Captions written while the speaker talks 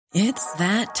It's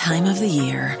that time of the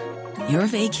year. Your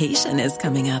vacation is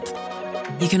coming up.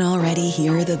 You can already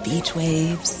hear the beach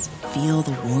waves, feel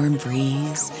the warm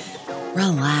breeze,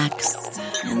 relax,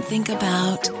 and think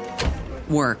about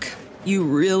work. You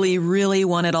really, really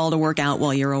want it all to work out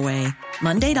while you're away.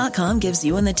 Monday.com gives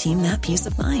you and the team that peace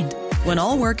of mind. When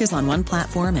all work is on one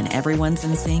platform and everyone's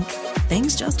in sync,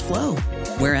 things just flow.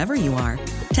 Wherever you are,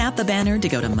 tap the banner to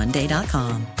go to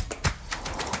Monday.com.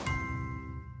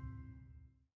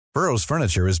 Burrow's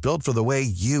furniture is built for the way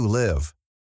you live.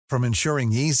 From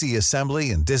ensuring easy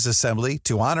assembly and disassembly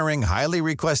to honoring highly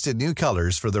requested new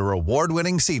colors for their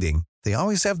award-winning seating, they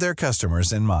always have their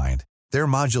customers in mind. Their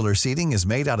modular seating is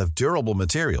made out of durable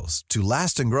materials to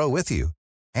last and grow with you.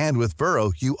 And with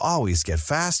Burrow, you always get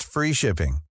fast, free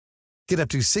shipping. Get up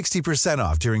to 60%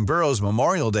 off during Burrow's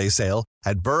Memorial Day sale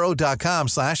at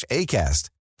burrow.com/ACAST.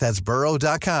 That's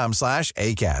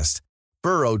burrow.com/ACAST.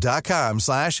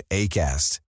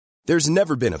 burrow.com/ACAST. There's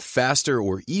never been a faster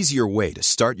or easier way to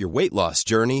start your weight loss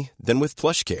journey than with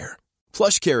PlushCare.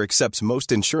 PlushCare accepts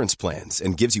most insurance plans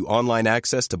and gives you online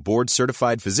access to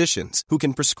board-certified physicians who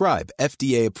can prescribe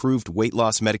FDA-approved weight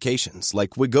loss medications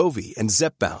like Wegovy and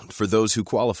Zepbound for those who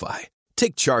qualify.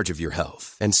 Take charge of your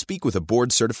health and speak with a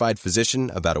board-certified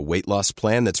physician about a weight loss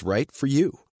plan that's right for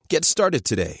you. Get started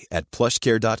today at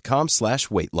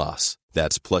plushcare.com/weight loss.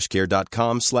 That's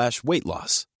plushcare.com/weight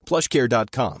loss.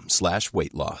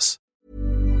 plushcare.com/weight loss.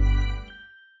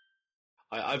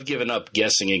 I've given up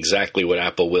guessing exactly what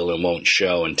Apple will and won't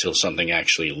show until something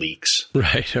actually leaks.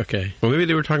 Right, okay. Well, maybe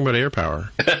they were talking about air power.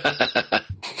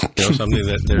 Something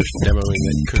that they're demoing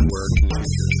that could work in the future.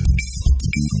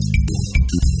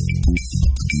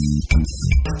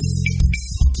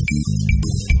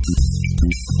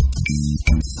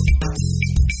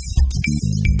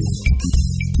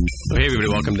 Hey everybody,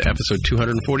 welcome to episode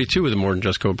 242 of the More Than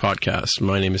Just Code podcast.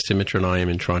 My name is Tim Mitra and I am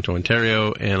in Toronto,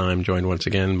 Ontario, and I'm joined once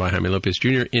again by Jaime Lopez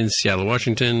Jr. in Seattle,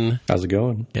 Washington. How's it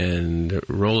going? And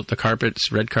roll up the carpets,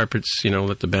 red carpets,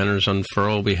 let the banners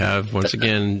unfurl. We have, once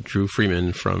again, Drew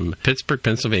Freeman from Pittsburgh,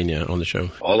 Pennsylvania on the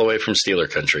show. All the way from Steeler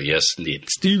country, yes, indeed.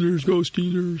 Steelers, go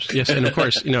Steelers. Yes, and of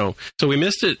course, so we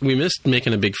missed it. We missed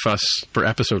making a big fuss for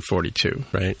episode 42,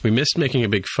 right? We missed making a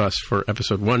big fuss for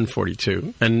episode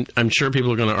 142, and I'm sure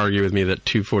people are going to argue with me that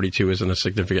 242 isn't a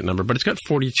significant number, but it's got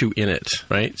 42 in it,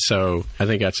 right? So I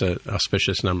think that's an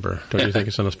auspicious number. Don't you think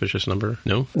it's an auspicious number?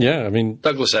 No? Yeah, I mean...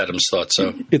 Douglas Adams thought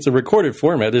so. It's a recorded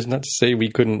format. There's not to say we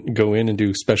couldn't go in and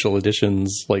do special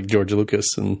editions like George Lucas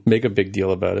and make a big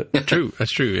deal about it. True.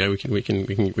 That's true. Yeah, we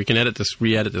can edit this,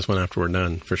 re-edit this one after we're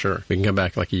done, for sure. We can come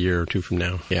back like a year or two from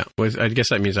now. Yeah. Well, I guess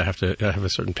that means I have a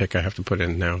certain pick I have to put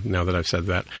in now that I've said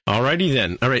that. Alrighty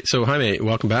then. All right, so Jaime,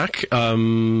 welcome back.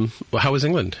 How was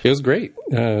England? It was great.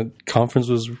 Conference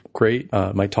was great.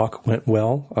 My talk went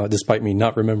well, despite me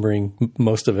not remembering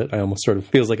most of it. I almost sort of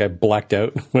feels like I blacked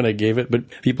out when I gave it, but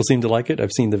people seem to like it.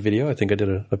 I've seen the video. I think I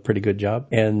did a pretty good job.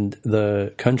 And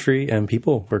the country and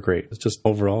people were great. It's just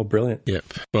overall brilliant. Yep.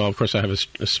 Well, of course, I have a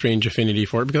strange affinity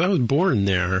for it because I was born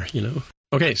there,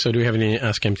 Okay, so do we have any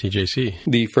Ask MTJC?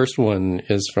 The first one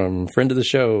is from friend of the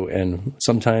show and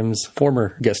sometimes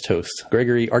former guest host,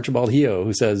 Gregory Archibald Hio,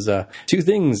 who says, 2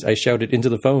 things I shouted into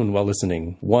the phone while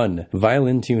listening. 1,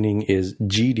 violin tuning is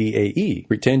GDAE.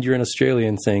 Pretend you're an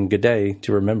Australian saying g'day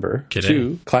to remember. G'day.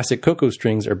 2, classic Coco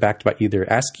strings are backed by either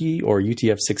ASCII or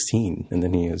UTF-16. And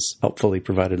then he has helpfully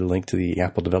provided a link to the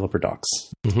Apple developer docs.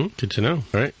 Mm-hmm. Good to know.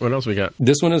 All right, what else we got?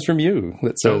 This one is from you.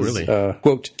 That says, really?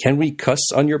 Quote, can we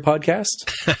cuss on your podcast?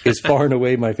 Is far and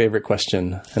away my favorite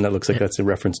question. And that looks like that's a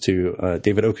reference to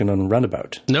David Oken on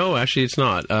Runabout. No, actually it's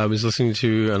not. I was listening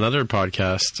to another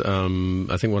podcast,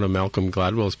 I think one of Malcolm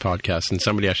Gladwell's podcasts, and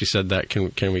somebody actually said that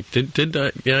can we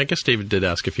yeah, I guess David did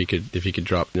ask if he could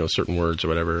drop certain words or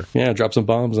whatever. Yeah, drop some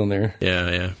bombs on there.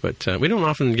 Yeah, but we don't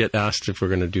often get asked if we're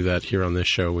going to do that here on this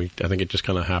show. I think it just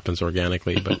kind of happens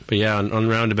organically. But yeah, on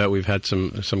Roundabout we've had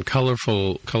some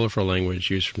colorful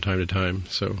language used from time to time.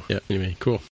 So yeah, anyway,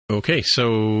 cool. Okay,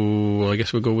 so I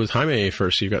guess we'll go with Jaime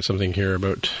first. You've got something here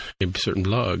about a certain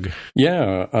blog.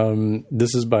 Yeah,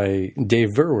 this is by Dave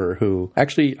Verwer, who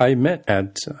actually I met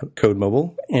at Code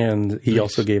Mobile, and he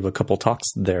also gave a couple talks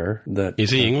there. Is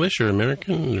he English or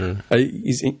American? Or? I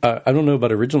don't know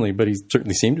about originally, but he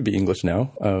certainly seemed to be English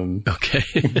now. Okay,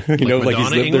 he's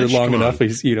lived English? there long enough.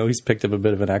 He's picked up a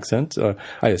bit of an accent.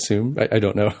 I assume. I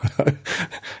don't know.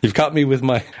 You've caught me with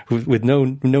no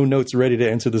notes ready to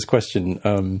answer this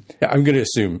question. I'm going to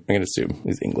assume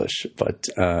he's English. But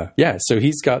so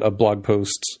he's got a blog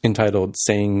post entitled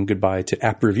 "Saying Goodbye to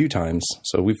App Review Times."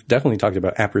 So we've definitely talked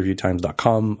about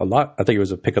appreviewtimes.com a lot. I think it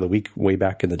was a pick of the week way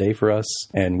back in the day for us,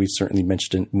 and we've certainly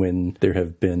mentioned it when there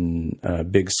have been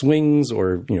big swings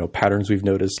or patterns we've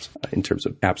noticed in terms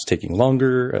of apps taking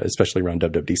longer, especially around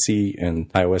WWDC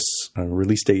and iOS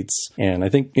release dates. And I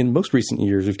think in most recent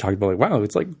years we've talked about wow,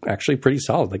 it's like actually pretty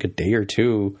solid, like a day or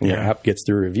two your app gets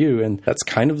through review. And that's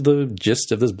kind of the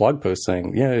gist of this blog post,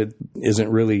 saying it isn't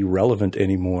really relevant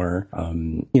anymore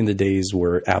in the days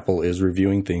where Apple is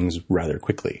reviewing things rather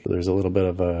quickly. So there's a little bit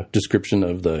of a description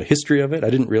of the history of it. I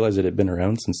didn't realize it had been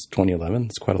around since 2011.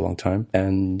 It's quite a long time.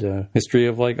 And history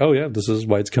of this is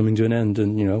why it's coming to an end.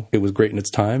 And it was great in its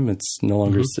time. It's no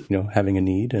longer having a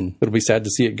need, and it'll be sad to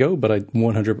see it go, but I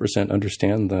 100%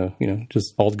 understand the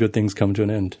just all the good things come to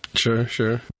an end.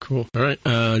 Sure. Cool. All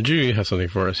right. Drew, you have something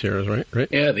for us here, right?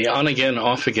 Yeah, the on-again,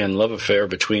 off-again love affair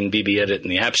between BBEdit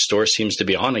and the App Store seems to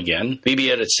be on again.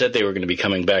 BBEdit said they were going to be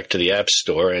coming back to the App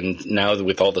Store, and now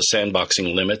with all the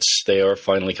sandboxing limits, they are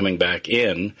finally coming back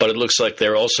in. But it looks like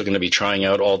they're also going to be trying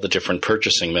out all the different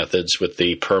purchasing methods with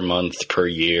the per month, per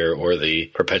year, or the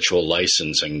perpetual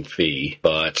licensing fee.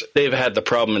 But they've had the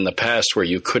problem in the past where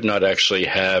you could not actually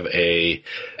have an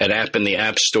app in the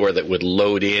App Store that would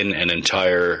load in an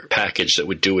entire package that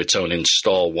would do its own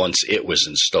install once it was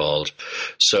installed.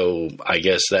 So I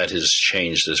guess that has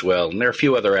changed as well. And there are a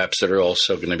few other apps that are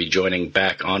also going to be joining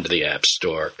back onto the App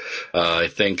Store. I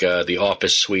think the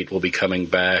Office Suite will be coming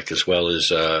back, as well as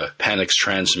Panix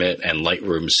Transmit and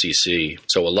Lightroom CC.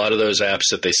 So a lot of those apps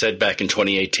that they said back in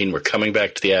 2018 were coming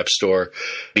back to the App Store,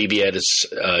 BBEdit's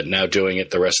now doing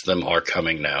it. The rest of them are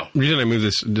coming now. The reason I moved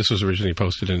this was originally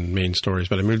posted in main stories,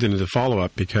 but I moved into the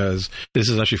follow-up because this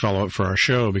is actually follow-up for our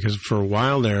show, because for a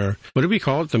while there, what did we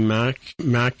call it? The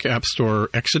Mac App Store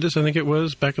Exodus, I think it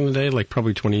was, back in the day, like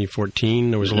probably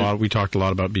 2014. There was we talked a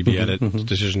lot about BBEdit's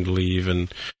decision to leave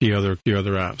and the other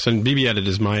apps. And BBEdit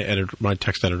is my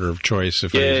text editor of choice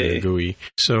if I'm using a GUI.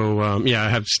 So, I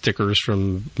have stickers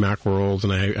from Macworld,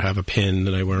 and I have a pin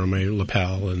that I wear on my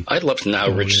lapel. And I'd love to know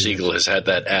how Rich Siegel has had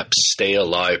that app stay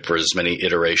alive for as many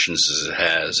iterations as it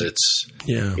has.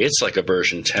 It's like a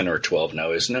version 10 or 12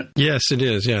 now, isn't it? Yes, it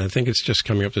is. Yeah, I think it's just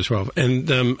coming up to 12.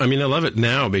 And I love it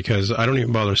now because I don't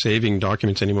even bother saving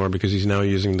documents anymore, because he's now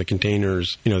using the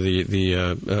containers,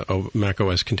 the Mac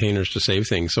OS containers to save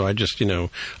things. So I just,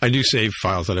 I do save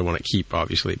files that I want to keep,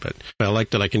 obviously, but I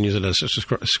like that I can use it as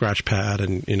a scratch pad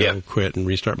and, quit and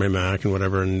restart my Mac and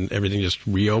whatever, and everything just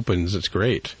reopens. It's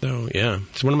great. So, yeah,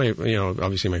 it's one of my,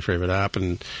 obviously my favorite app,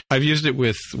 and I've used it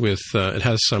with it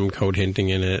has some code hinting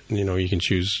in it. You can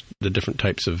choose the different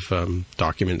types of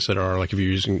documents that are, like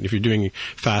if you're doing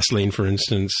Fastlane, for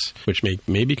instance, which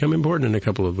may become important in a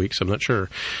couple of weeks, I'm not sure.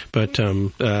 But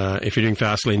if you're doing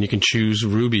Fastlane, you can choose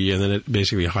Ruby, and then it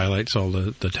basically highlights all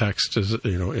the text as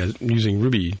using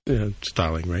Ruby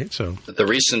styling, right? So the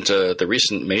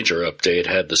recent major update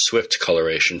had the Swift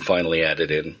coloration finally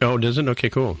added in. Oh, does it? Okay,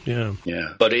 cool. Yeah.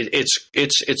 But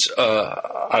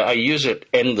I use it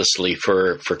endlessly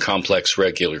for complex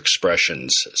regular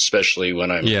expressions, especially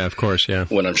when I'm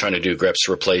when I'm trying to do greps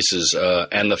replaces,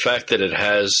 and the fact that it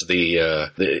has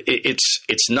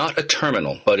it's not a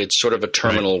terminal, but it's sort of a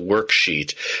terminal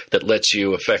worksheet that lets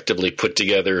you effectively put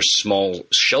together small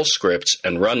shell scripts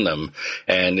and run them.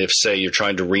 And if, say, you're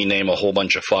trying to rename a whole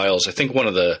bunch of files, I think one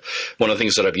of the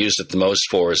things that I've used it the most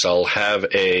for is I'll have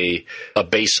a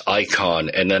base icon,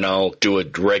 and then I'll do a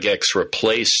regex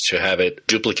replace to have it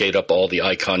duplicate up all the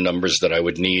icon numbers that I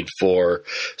would need for,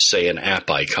 say, an app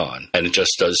icon. And it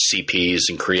just does CPs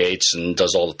and creates and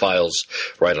does all the files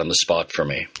right on the spot for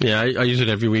me. Yeah, I use it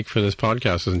every week for this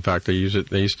podcast. In fact, I used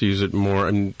to use it more,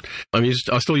 and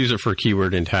I'll still use it for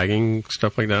keyword and tagging,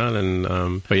 stuff like that.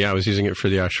 And but I was using it for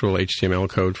the actual HTML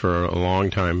code for a long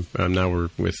time. Now we're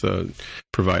with a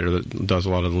provider that does a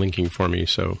lot of the linking for me.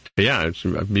 So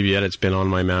BBEdit's been on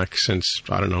my Mac since,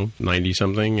 I don't know, 90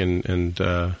 something, and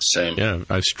same. Yeah,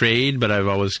 I've strayed, but I've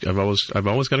always got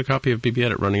a copy of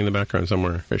BBEdit running in the background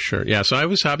somewhere for sure. Yeah, so I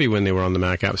was happy when they were on the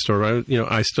Mac App Store.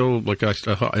 I still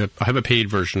I have a paid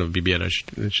version of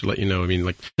BBEdit. I should let you know.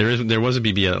 There was a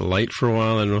BBEdit Lite for a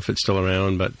while. I don't know if it's still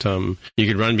around, but you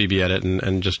could run BBEdit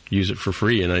and just use it for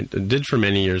free. And I did for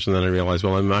many years, and then I realized,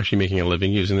 well, I'm actually making a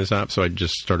living using this app, so I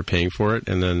just started paying for it.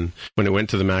 And then when it went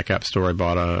to the Mac App Store, I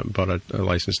bought a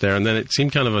license there. And then it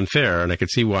seemed kind of unfair, and I could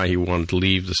see why he wanted to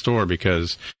leave the store,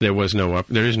 because there is no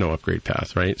upgrade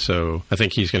path, right? So I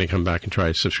think he's going to come back and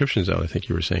try subscriptions out. I think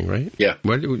you were saying, right? Yeah.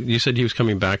 What you said he was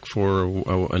coming back for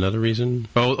another reason?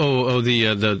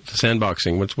 The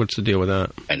sandboxing. What's the deal with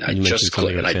that? And I just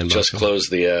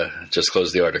closed the just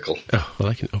closed the article. Oh, well,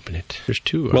 I can open it. There's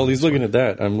two. Well, he's looking at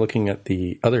that. I'm looking at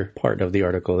the other part of the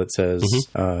article that says,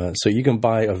 so you can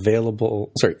buy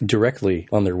directly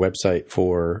on their website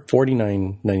for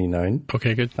 $49.99.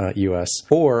 Okay, good. US,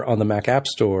 or on the Mac App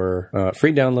Store,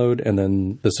 free download, and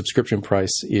then the subscription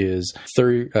price is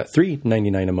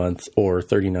 $3.99 a month or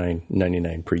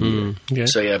 $39.99 per year. Okay.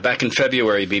 So yeah, back in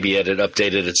February, BBEdit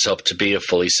updated itself to be a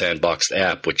fully sandboxed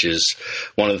app, which is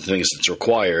one of the things that's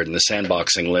required. And the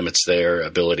sandboxing limits their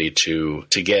ability to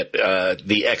get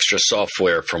the extra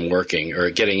software from working, or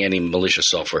getting any malicious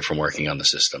software from working on the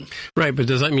system. Right, but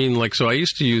does that mean, like, so I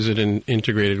used to use it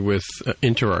integrated with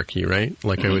Interarchy, right?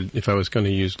 Like I would, if I was going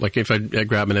to use, like if I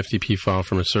grab an FTP file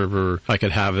from a server, I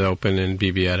could have it open in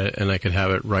BBEdit and I could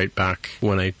have it right back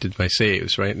when I did my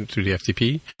saves, right, through the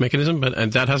FTP mechanism.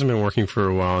 But that hasn't been working for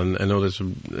a while, and I know there's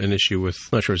an issue with,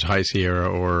 I'm not sure it's High Sierra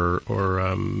or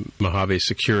Mojave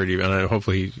security, and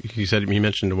hopefully he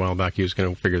mentioned a while back he was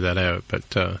going to figure that out. But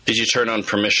did you turn on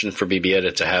permission for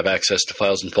BBEdit to have access to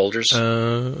files and folders?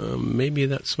 Maybe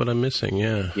that's what I'm missing.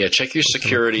 Yeah. Yeah. Check your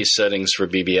security settings for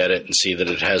BBEdit and see that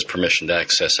it has permission to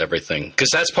access everything. Because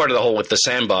that's part of the whole with the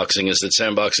sandboxing, is that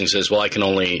sandboxing says, well, I can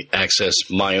only access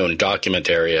my own document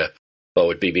area. But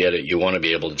with BBEdit, you want to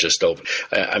be able to just open.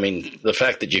 I mean, the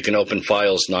fact that you can open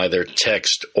files neither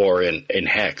text or in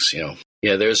hex, you know.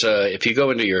 Yeah, there's if you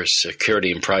go into your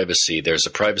security and privacy, there's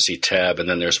a privacy tab, and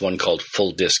then there's one called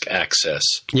full disk access.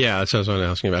 Yeah, that's what I was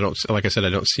asking about. Like I said, I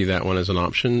don't see that one as an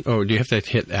option. Oh, do you have to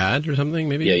hit add or something,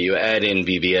 maybe? Yeah, you add in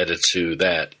BBEdit to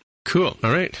that. Cool.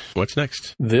 All right. What's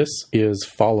next? This is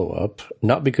follow-up,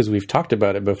 not because we've talked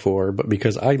about it before, but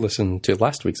because I listened to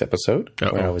last week's episode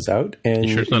when I was out. And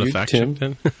you sure it's not a fact check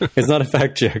then? It's not a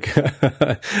fact check.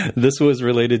 This was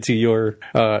related to your,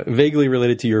 vaguely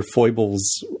related to your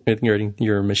foibles regarding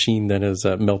your machine that has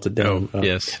melted down. Oh,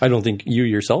 yes. I don't think you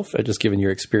yourself, just given your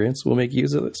experience, will make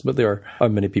use of this, but there are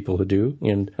many people who do.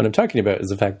 And what I'm talking about is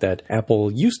the fact that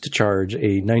Apple used to charge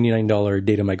a $99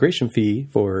 data migration fee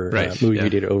for moving your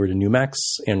data over to new Macs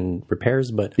and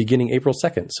repairs, but beginning April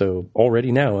 2nd, so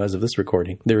already now, as of this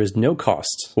recording, there is no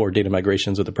cost for data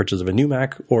migrations with the purchase of a new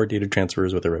Mac or data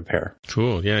transfers with a repair.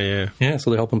 Cool. Yeah. Yeah, so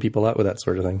they're helping people out with that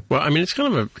sort of thing. Well, I mean, it's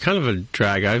kind of a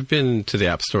drag. I've been to the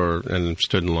App Store and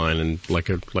stood in line and like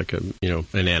a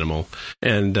an animal,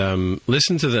 and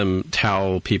listen to them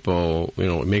tell people,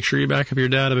 make sure you back up your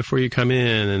data before you come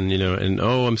in, and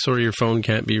oh, I'm sorry, your phone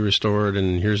can't be restored,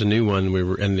 and here's a new one.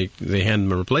 They hand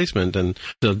them a replacement, and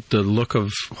the look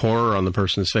of horror on the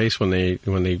person's face when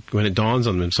it dawns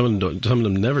on them. Some of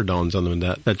them never dawns on them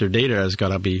that their data has got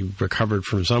to be recovered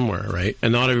from somewhere, right?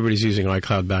 And not everybody's using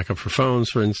iCloud backup for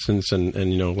phones, for instance, and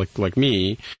like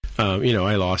me,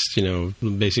 I lost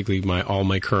basically all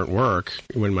my current work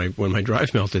when my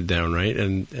drive melted down, right?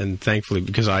 And thankfully,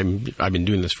 because I've been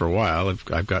doing this for a while,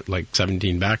 I've got like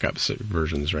 17 backups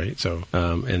versions, right? So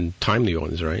and timely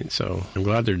ones, right? So I'm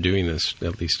glad they're doing this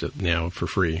at least now for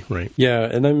free, right? Yeah,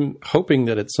 and I'm hoping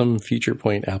that at some future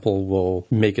point Apple will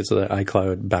make it so that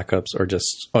iCloud backups are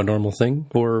just a normal thing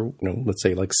for, let's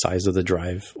say like size of the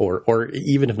drive, or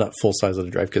even if not full size of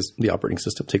the drive, because the operating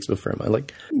system takes a fair amount.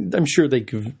 Like, I'm sure they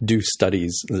could do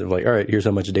studies that are like, all right, here's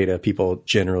how much data people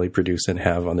generally produce and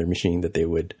have on their machine that they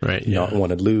would not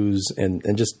want to lose, and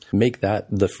just make that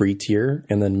the free tier,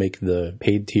 and then make the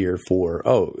paid tier for,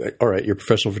 oh, all right, you're a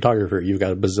professional photographer, you've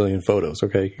got a bazillion photos.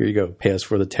 Okay, here you go. Pay us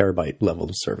for the terabyte level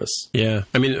of service. Yeah.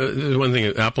 I mean, one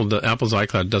thing, Apple's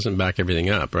iCloud doesn't back everything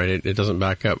up, right? It doesn't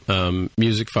back up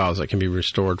music files that can be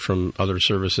restored from other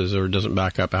services, or it doesn't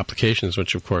back up applications,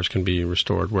 which of course can be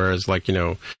restored. Whereas, like,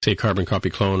 say Carbon Copy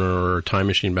Cloner or Time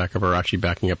Machine Backup are actually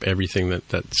backing up everything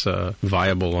that's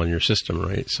viable on your system,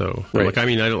 right? So, like, I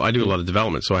mean, I do a lot of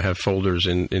development, so I have folders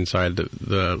inside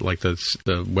the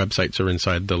websites are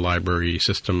inside the library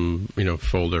system,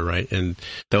 folder, right? And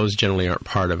those generally aren't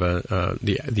part of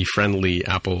the friendly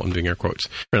Apple, I'm doing air quotes,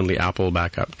 friendly Apple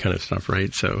backup kind of stuff,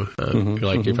 right? So,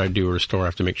 if I do a restore, I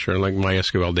have to make sure, like, my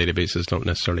SQL databases don't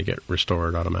necessarily get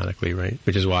restored automatically, right?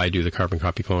 Which is why I do the Carbon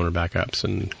Copy Cloner backups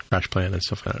and Crash Plan and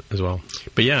stuff like that as well.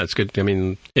 But yeah, it's good. I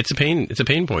mean, it's a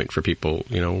pain point for people,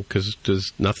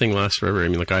 because nothing lasts forever. I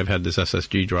mean, like, I've had this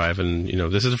SSD drive, and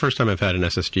this is the first time I've had an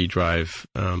SSD drive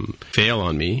fail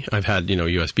on me. I've had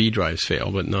USB drives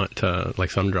fail, but not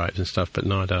like thumb drives and stuff, but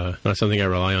not something I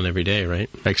rely on every day, right?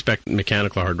 I expect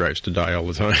mechanical hard drives to die all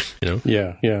the time,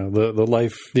 Yeah.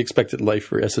 The expected life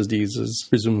for SSDs is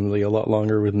presumably a lot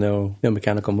longer with no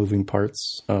mechanical moving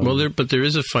parts. But there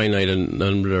is a finite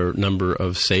number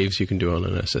of saves you can do on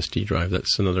an SSD drive.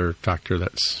 That's another factor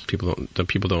that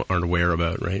people aren't aware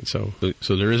about, right? So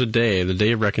there is a day. The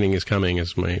day of reckoning is coming,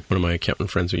 as one of my accountant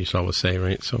friends used to always say,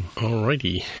 right? So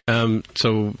alrighty.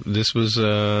 So this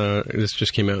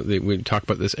just came out. We talk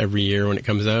about this every year when it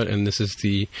comes out, and this is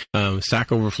the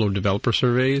Stack Overflow developer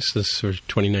surveys. This is for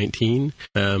 2019,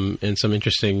 and some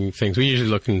interesting things. We usually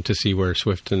look to see where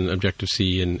Swift and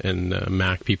Objective-C and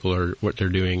Mac people are, what they're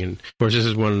doing. And of course, this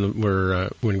is one where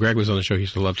when Greg was on the show, he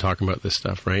used to love talking about this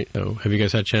stuff, right? So have you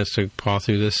guys had a chance to paw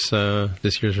through this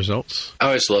year's results? I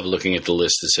always love looking at the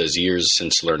list that says years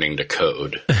since learning to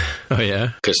code. Oh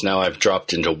yeah, because now I've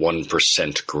dropped into 1%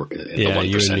 the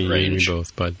 1% range. You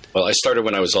both, bud. Well, I started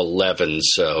when I was 11,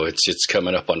 so it's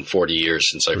coming up on 40 years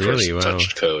since I first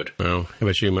touched code. Wow. How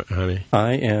about you, honey?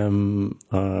 I am,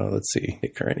 let's see, the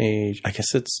current age, I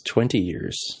guess it's 20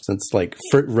 years since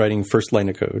writing first line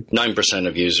of code. 9%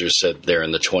 of users said they're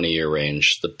in the 20-year range.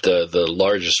 The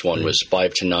largest one was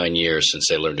 5 to 9 years since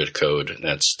they learned to code, and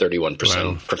that's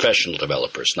 31% professional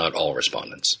developers, not all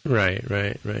respondents. Right.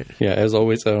 Yeah, as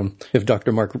always, if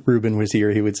Dr. Mark Rubin was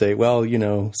here, he would say, well,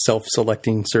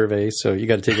 self-selecting survey, so you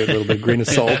got to take it a little bit of grain of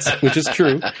salt, which is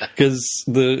true, because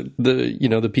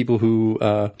the people who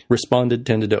responded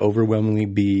tended to overwhelmingly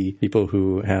be people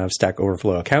who have Stack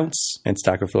Overflow accounts, and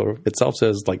Stack Overflow itself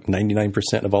says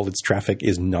 99% of all its traffic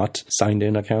is not signed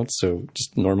in accounts, so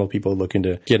just normal people looking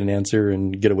to get an answer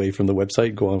and get away from the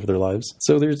website, go on with their lives.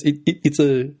 So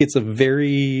it's a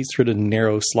very sort of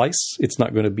narrow slice. It's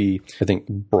not going to be, I think,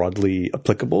 broadly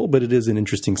applicable, but it is an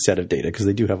interesting set of data because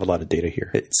they do have a lot of data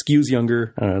here. It skews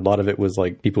younger. A lot of it was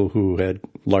people who had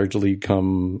largely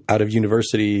come out of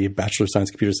university, bachelor of science,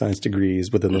 computer science degrees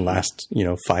within the last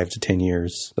 5 to 10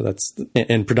 years. So that's,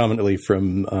 and predominantly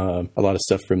from a lot of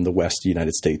stuff from the West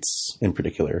United States in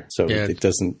particular. So it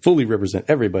doesn't fully represent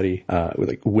everybody,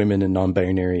 with women and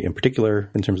non-binary in particular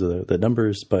in terms of the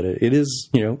numbers, but it is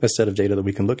a set of data that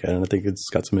we can look at, and I think it's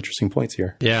got some interesting points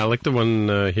here. Yeah, I like the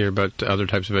one here about other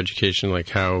types of education, like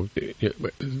how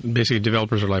basically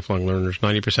developers are lifelong learners.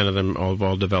 90% of them,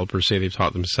 all developers, say they've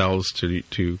taught themselves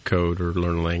to code or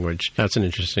learn a language. That's an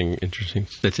interesting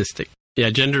statistic. Yeah,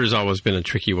 gender has always been a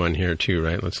tricky one here too,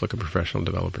 right? Let's look at professional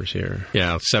developers here.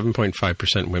 Yeah,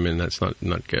 7.5% women. That's not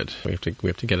good. We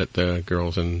have to get at the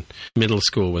girls in middle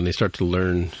school when they start to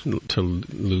learn to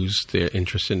lose their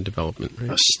interest in development.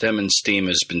 Right? STEM and STEAM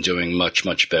has been doing much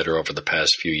better over the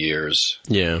past few years.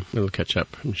 Yeah, it'll catch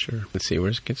up, I'm sure. Let's see,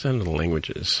 where it gets down to the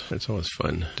languages. It's always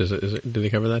fun. Do they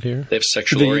cover that here? They have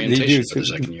sexual orientation for the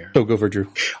second year. Oh, go for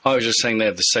Drew. I was just saying they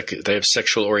have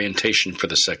sexual orientation for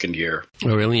the second year.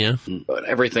 Oh, really? Yeah. But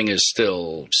everything is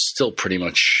still pretty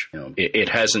much, it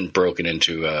hasn't broken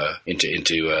into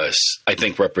I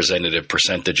think representative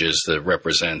percentages that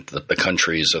represent the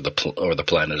countries or the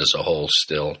planet as a whole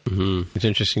still. Mm-hmm. It's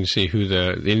interesting to see who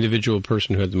the individual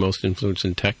person who had the most influence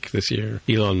in tech this year.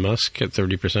 Elon Musk at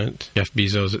 30%, Jeff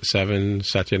Bezos at 7%,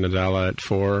 Satya Nadella at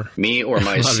 4%. Me or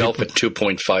myself at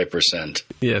 2.5%.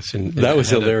 Yes. That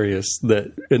was hilarious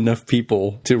that enough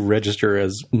people to register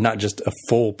as not just a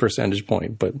full percentage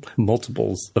point, but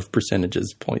multiple of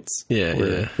percentages points.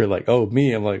 Yeah. We're like, oh,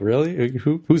 me. I'm like, really?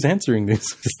 Who's answering this?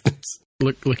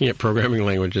 Looking at programming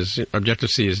languages,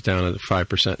 Objective-C is down at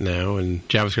 5% now, and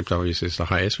JavaScript obviously is the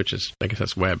highest, which is, I guess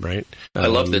that's web, right? I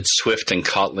love that Swift and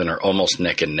Kotlin are almost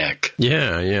neck and neck.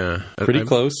 Yeah. Pretty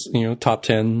close, top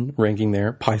 10 ranking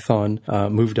there. Python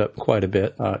moved up quite a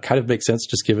bit. Kind of makes sense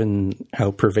just given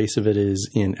how pervasive it is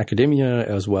in academia,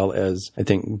 as well as, I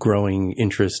think, growing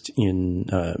interest in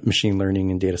machine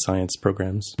learning and data science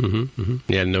programs. Mm-hmm, mm-hmm.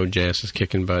 Yeah, Node.js is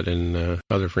kicking butt in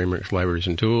other frameworks, libraries,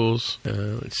 and tools.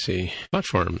 Let's see.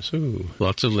 Platforms. Ooh,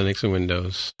 lots of Linux and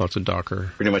Windows. Lots of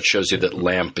Docker. Pretty much shows you that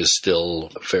LAMP is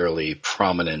still a fairly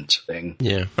prominent thing.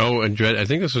 Yeah. Oh, and I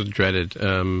think this was dreaded.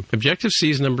 Objective-C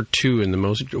is number 2 in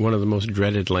one of the most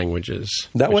dreaded languages.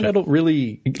 That one I don't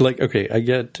really like. Okay, I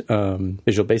get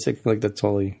Visual Basic. That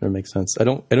totally makes sense. I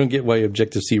don't get why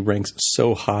Objective-C ranks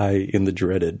so high in the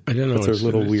dreaded. I don't know. It's a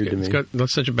little weird to me. It's got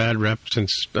such a bad rep since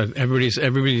everybody's.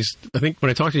 I think when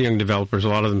I talk to young developers, a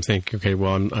lot of them think, okay,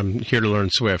 well, I'm here to learn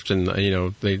Swift, and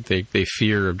they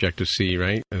fear Objective-C,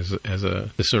 right? As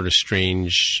this sort of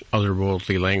strange,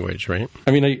 otherworldly language, right?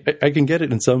 I mean, I can get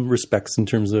it in some respects in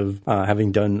terms of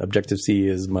having done Objective-C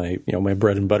as my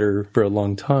bread and butter for a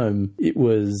long time. It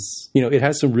was, it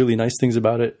has some really nice things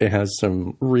about it. It has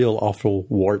some real awful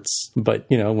warts. But,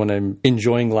 when I'm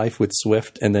enjoying life with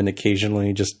Swift and then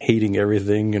occasionally just hating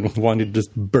everything and wanting to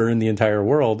just burn the entire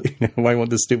world, why won't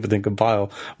this stupid thing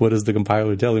compile? What is the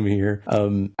compiler telling me here?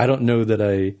 I don't know that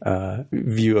I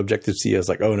view Objective-C as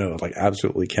like, oh no, like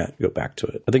absolutely can't go back to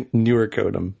it. I think newer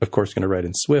code I'm of course going to write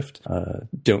in Swift.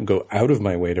 Don't go out of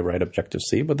my way to write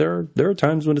Objective-C, but there are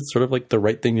times when it's sort of like the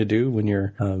right thing to do when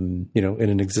you're in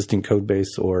an existing code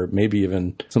base, or maybe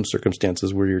even some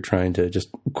circumstances where you're trying to just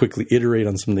quickly iterate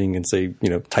on something and say,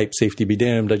 type safety be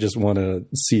damned, I just want to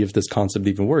see if this concept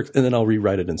even works, and then I'll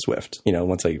rewrite it in Swift,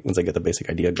 once I get the basic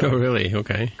idea going. Oh, really?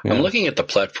 Okay. Yeah. I'm looking at the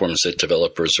platforms that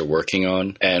developers are working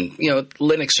on, and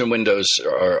Linux and Windows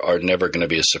are never going to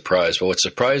be a surprise. But what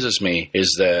surprises me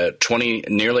is that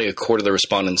nearly a quarter of the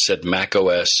respondents said Mac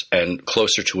OS, and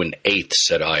closer to an eighth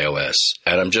said iOS.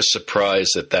 And I'm just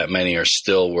surprised that many are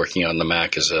still working on the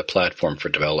Mac as a platform for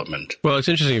development. Well, it's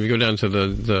interesting if you go down to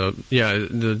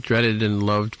the dreaded and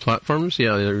loved platforms.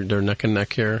 Yeah, they're neck and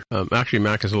neck here. Actually,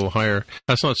 Mac is a little higher.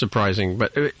 That's not surprising.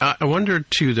 But I wonder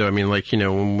too, though. I mean,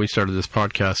 when we started this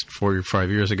podcast 4 or 5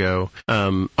 years ago,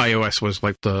 iOS was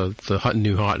like the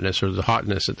new hotness, or the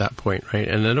hotness at that point, right?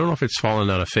 And I don't know if it's fallen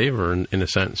out of favor in a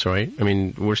sense, right? I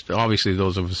mean, we're obviously,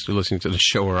 those of us listening to the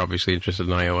show are obviously interested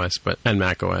in iOS and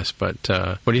Mac OS. But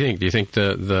what do you think? Do you think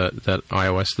that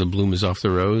iOS, the bloom is off the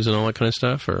rose and all that kind of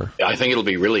stuff? Or I think it'll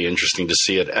be really interesting to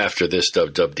see it after this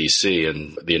WWDC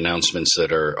and the announcements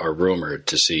that are rumored,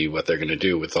 to see what they're going to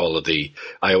do with all of the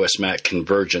iOS Mac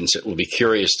convergence. It will be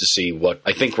curious to see what.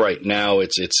 I think right now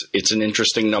it's an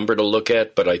interesting number to look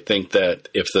at, but I think that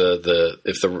if the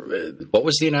what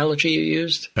was the analogy you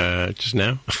used just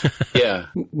now? Yeah,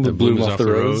 the bloom off the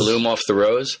rose. Bloom off the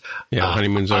rose. Yeah,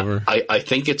 honeymoon's over. I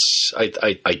think it's.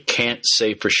 I can't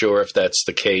say for sure if that's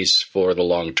the case for the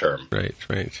long term. Right.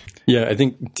 Yeah, I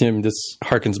think, Tim, this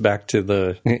harkens back to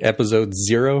the episode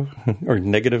 0 or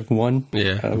 -1.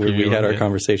 Yeah, where we had our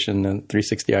conversation on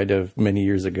 360 iDev many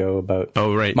years ago about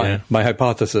my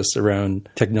hypothesis around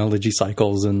technology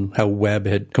cycles and how web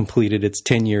had completed its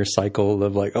 10-year cycle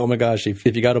of like, oh my gosh, if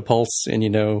you got a pulse and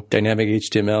dynamic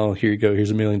HTML, here you go,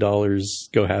 here's $1 million,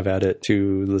 go have at it,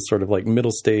 to the sort of like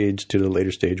middle stage to the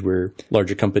later stage where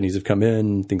larger companies have come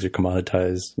in, things are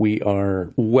commoditized. We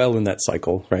are well in that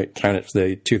cycle, right? Count it,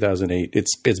 say 2008.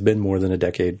 It's been more than a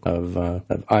decade of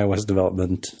iOS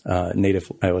development, native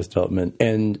iOS development,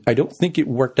 and I don't think it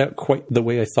worked out quite the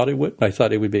way I thought it would. I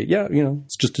thought it would be,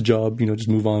 it's just a job, just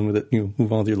move on with it,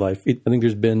 move on with your life. I think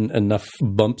there's been enough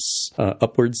bumps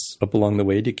up along the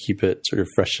way to keep it sort of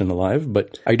fresh and alive,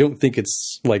 but I don't think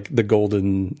it's like the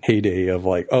golden heyday of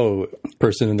like, oh,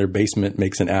 person in their basement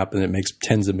makes an app and it makes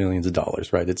tens of millions of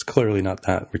dollars, right? It's clearly not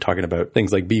that. We're talking about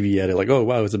things like BB Edit, like, oh,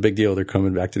 wow, it's a big deal. They're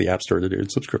coming back to the App Store to do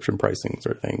subscription pricing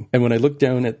sort of thing. And when I look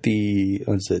down at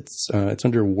it's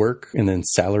under work and then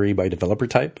salary by developer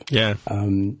type. Yeah.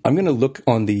 I'm going to look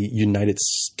on the United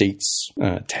States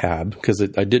tab, because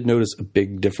I did notice a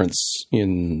big difference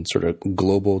in sort of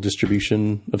global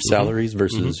distribution of salaries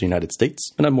versus United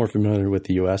States. And I'm more familiar with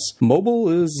the US. Mobile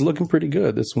is looking pretty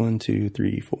good. This 1, 2,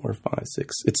 3, 4, 5,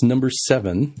 6. It's number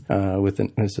 7 with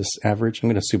is this average? I'm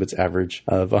going to assume it's average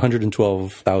of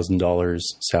 $112,000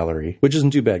 salary, which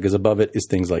isn't too bad, because above it is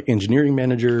things like engineering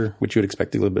manager, which you would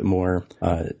expect a little bit more,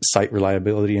 site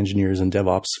reliability engineers and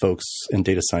DevOps folks and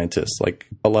data scientists. Like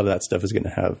a lot of that stuff is going to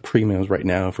have premiums right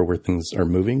now for where things are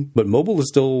moving. But mobile is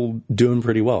still doing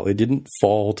pretty well. It didn't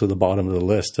fall to the bottom of the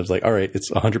list. It's like, all right,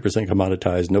 it's 100%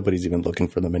 commoditized. Nobody's even looking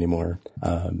for them anymore.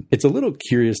 It's a little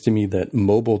curious to me that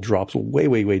mobile drops way,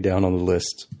 way, way down on the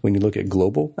list when you look at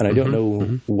global. And I don't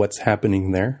know what's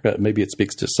happening there. Maybe it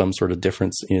speaks to some sort of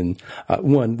difference in,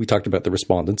 one, we talked about the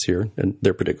respondents here and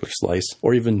their particular slice,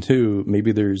 or even two,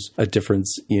 maybe there's a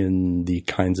difference in the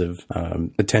kinds of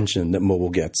attention that mobile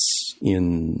gets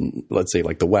in, let's say,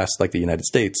 like the West, like the United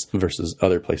States, versus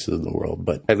other places in the world.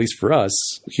 But at least for us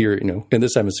here, in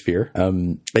this hemisphere,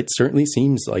 it certainly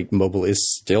seems like mobile is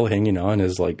still hanging on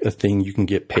as like a thing you can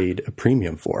get paid a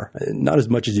premium for. Not as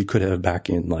much as you could have back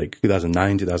in like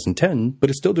 2009, 2010, but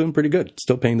it's still doing pretty good. It's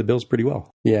still paying the bills pretty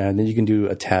well. Yeah, and then you can do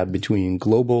a tab between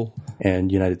global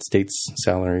and United States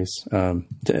salaries.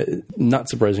 Not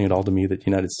surprising at all to me that the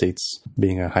United States,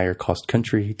 being a higher cost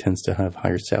country, tends to have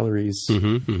higher salaries.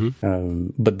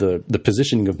 But the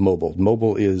positioning of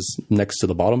mobile is next to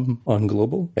the bottom on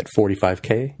global at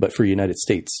 45K. But for United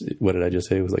States, what did I just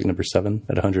say? It was like number 7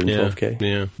 at 112K.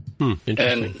 Yeah.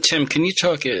 And Tim, can you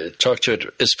talk to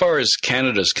it as far as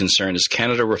Canada's concerned? Is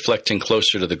Canada reflecting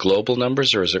closer to the global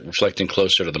numbers, or is it reflecting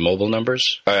closer to the mobile numbers?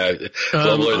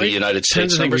 Global or the United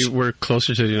States numbers? We're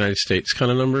closer to the United States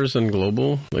kind of numbers than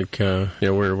global. Like,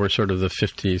 we're sort of the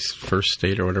 51st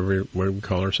state or whatever we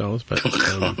call ourselves, but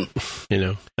without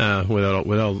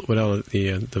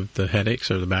the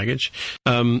headaches or the baggage.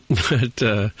 I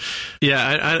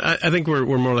think we're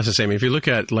more or less the same. If you look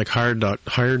at like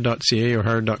hired.ca or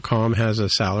hired.com has a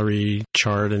salary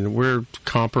chart, and we're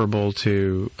comparable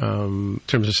to in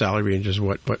terms of salary ranges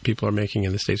what people are making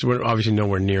in the States. We're obviously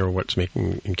nowhere near what's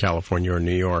making in California or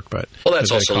New York, but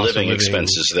that's also living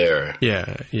expenses there.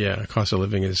 Yeah, cost of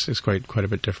living is quite a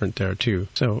bit different there too.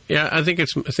 So yeah, I think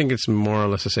it's more or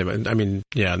less the same. I mean,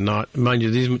 not mind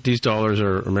you, these dollars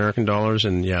are American dollars,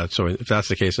 and so if that's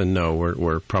the case, then no,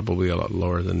 we're probably a lot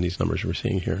lower than these numbers we're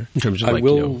seeing here. In terms of I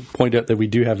will point out that we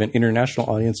do have an international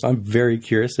audience. I'm very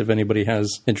curious if anybody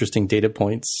has interesting data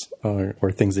points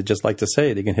or things they'd just like to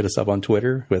say. They can hit us up on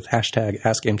Twitter with hashtag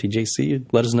AskMTJC.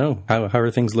 Let us know how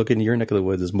are things looking in your neck of the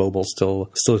woods. Is mobile still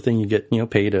a thing you get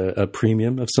paid a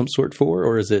premium of some sort for,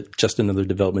 or is it just another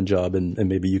development job and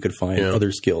maybe you could find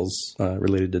other skills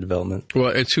related to development? Well,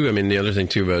 it's too. I mean, the other thing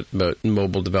too about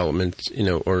mobile development,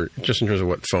 or just in terms of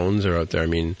what phones are out there. I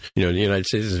mean, the United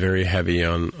States is very heavy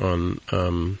on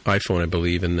iPhone, I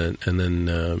believe, and then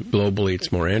globally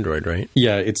it's more Android, right?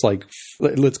 Yeah, it's like,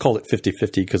 let's call it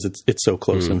 50-50 because it's so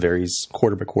close and varies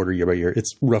quarter by quarter, year by year.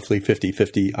 It's roughly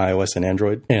 50-50 iOS and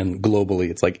Android, and globally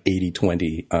it's like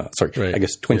 80-20. I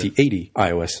guess 20-80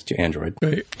 iOS to Android.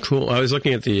 Right. Cool. I was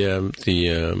looking at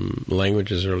the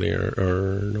languages earlier,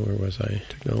 or where was I?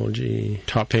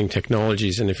 Top paying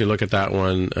technologies, and if you look at that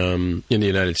one in the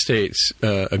United States,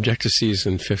 Objective-C is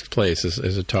in 5th place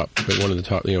as a top, one of the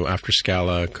top, after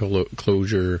Scala,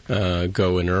 Clojure,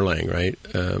 Go, and Erlang, right?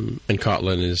 And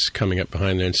Kotlin is coming up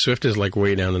behind there, and Swift is like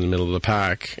way down in the middle of the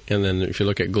pack. And then if you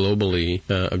look at globally,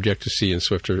 Objective-C and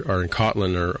Swift are in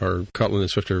Kotlin, or Kotlin and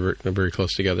Swift are very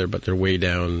close together, but they're way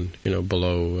down,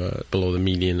 below the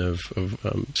median of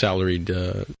salaried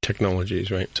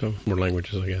technologies, right? So more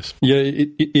languages, I guess. Yeah,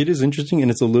 it is interesting,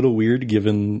 and it's a little weird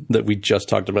given that we just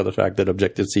talked about the fact that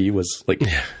Objective-C was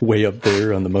way up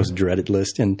there on the most dreaded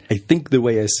list. And I think the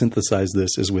way I synthesize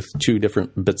this is with 2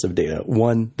 different bits of data.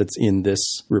 One that's in this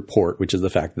report, which is the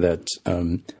fact that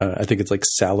I think it's like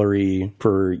salary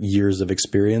per years of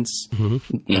experience.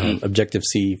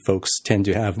 Objective-C folks tend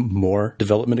to have more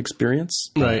development experience,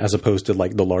 as opposed to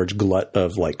like the large glut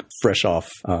of like fresh off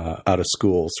out of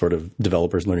school sort of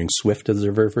developers learning Swift as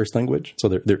their very first language. So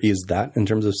there is that in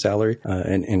terms of salary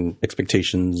and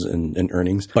expectations and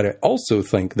earnings. But I also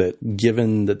think that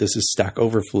given that this is Stack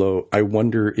Overflow, I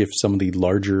wonder if some of the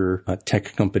larger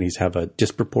tech companies have a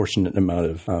disproportionate amount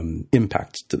of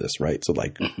impact to this, right? So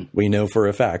like we know for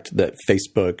a fact that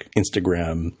Facebook,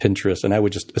 Instagram, Pinterest, and I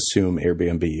would just assume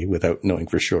Airbnb without knowing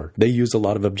for sure, they use a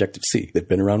lot of Objective-C. They've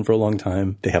been around for a long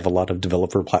time. They have a lot of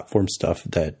developer platform stuff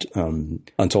that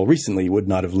until recently would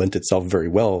not have lent itself very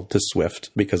well to Swift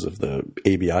because of the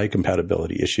ABI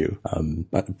compatibility issue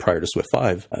prior to Swift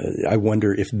 5. I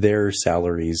wonder if their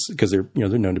salaries, because they're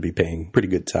known to be paying pretty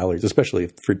good salaries,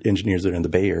 especially for engineers that are in the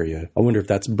Bay Area. I wonder if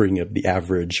that's bringing up the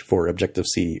average for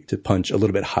Objective-C to punch a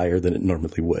little bit higher than it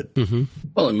normally would.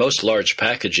 Well, in most large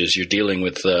packages, you're dealing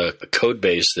with a code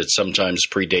base that sometimes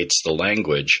predates the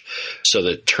language, so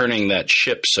that turning that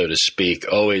ship, so to speak,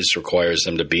 always requires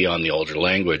them to be on the older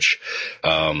language.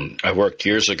 I worked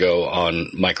years ago on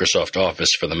Microsoft Office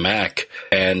for the Mac,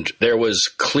 and there was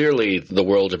clearly the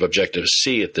world of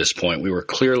Objective-C at this point. We were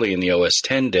clearly in the OS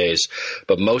X days,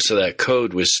 but most of that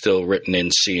code was still written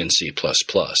in C and C++.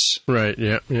 Right,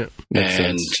 yeah.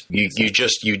 And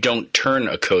you don't turn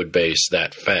a code base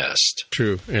that fast.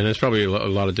 True, and there's probably a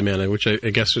lot of demand, which I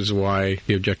guess is why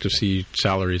the Objective-C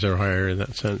salaries are higher in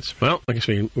that sense. Well, I guess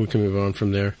we can move on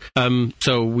from there.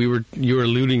 So you were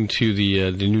alluding to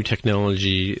the new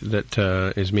technology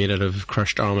that is made out of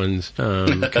crushed almonds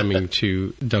coming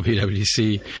to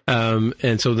WWDC.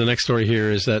 And so the next story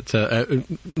here is that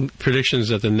predictions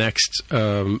that the next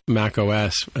Mac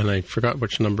OS, and I forgot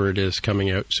which number it is,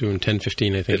 coming out soon,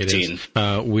 10.15 I think 15. It is,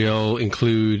 will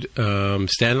include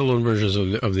standalone versions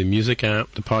of the music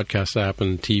app, the podcast app,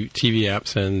 and TV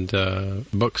apps, and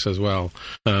books as well,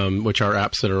 which are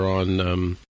apps that are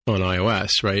on on iOS,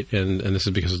 right? And this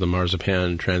is because of the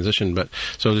Marzipan transition. But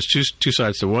so there's two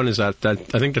sides to one is that I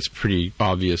think that's pretty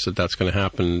obvious that that's going to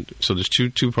happen. So there's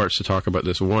two parts to talk about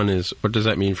this. One is, what does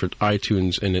that mean for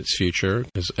iTunes in its future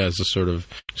as a sort of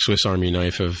Swiss Army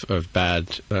knife of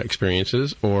bad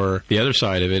experiences? Or the other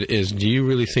side of it is, do you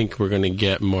really think we're going to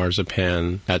get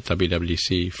Marzipan at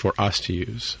WWDC for us to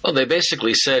use? Well, they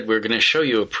basically said we're going to show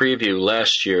you a preview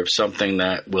last year of something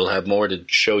that we'll have more to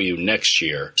show you next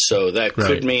year. So that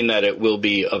could mean that it will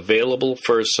be available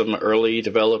for some early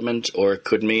development, or it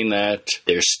could mean that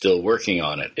they're still working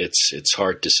on it. It's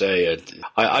hard to say.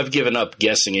 I've given up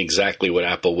guessing exactly what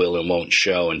Apple will and won't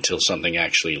show until something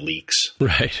actually leaks.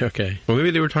 Right, okay. Well,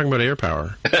 maybe they were talking about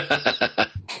AirPower.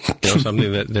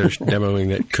 Something that they're demoing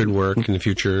that could work in the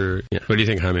future. Yeah. What do you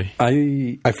think, Jaime?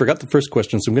 I forgot the first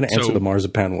question, so I'm going to answer the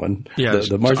Marzipan one. Yeah,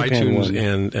 the Marzipan iTunes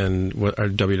one. And what are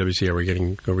WWDC?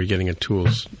 Are we getting a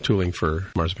tooling for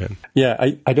Marzipan? Yeah,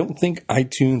 I don't think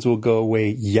iTunes will go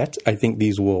away yet. I think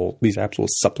these apps will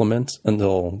supplement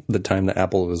until the time that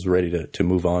Apple is ready to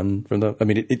move on from them. I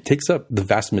mean, it takes up the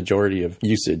vast majority of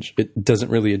usage. It doesn't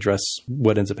really address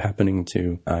what ends up happening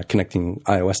to connecting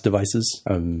iOS devices.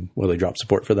 Will they drop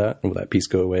support for that? Will that piece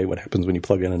go away? What happens when you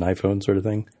plug in an iPhone, sort of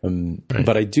thing? Right.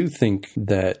 But I do think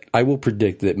that I will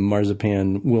predict that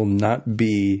Marzipan will not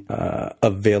be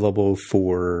available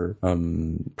for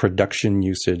production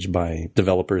usage by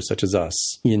developers such as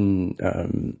us in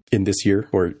this year,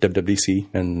 or WWDC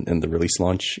and the release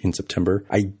launch in September.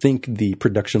 I think the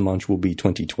production launch will be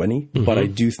 2020, but I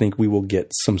do think we will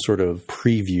get some sort of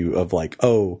preview of like,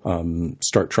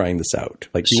 start trying this out.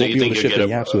 Like, you won't be able to ship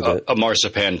any apps with it. A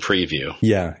Marzipan preview.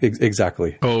 Yeah,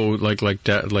 exactly. Oh, like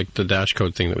the Dash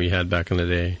Code thing that we had back in the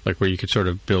day, like where you could sort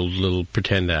of build little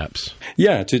pretend apps.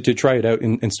 Yeah, to try it out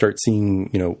and start seeing,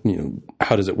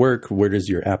 how does it work? Where does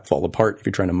your app fall apart if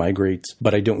you're trying to migrate?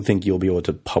 But I don't think you'll be able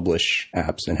to publish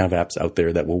apps and have apps out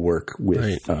there that will work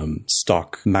with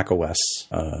stock macOS,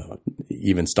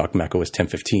 even stock macOS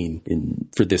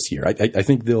 10.15 for this year. I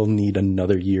think they'll need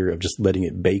another year of just letting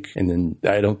it bake. And then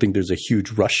I don't think there's a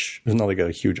huge rush. There's not like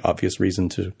a huge obvious reason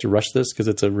to rush this, because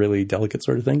it's a really delicate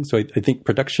sort of thing. So I think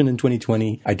production in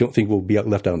 2020, I don't think we'll be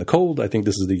left out in the cold. I think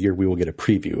this is the year we will get a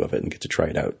preview of it and get to try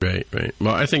it out. Right.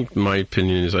 Well, I think my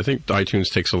opinion is I think iTunes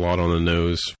takes a lot on the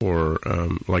nose for,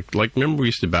 like remember we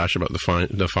used to bash about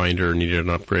the Finder needed an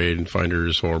upgrade, and Finder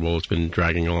is horrible. It's been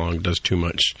dragging along, does too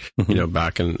much,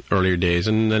 back in earlier days.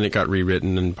 And then it got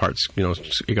rewritten and parts,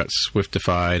 it got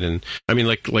Swiftified. And I mean,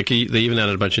 like they even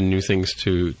added a bunch of new things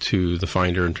to the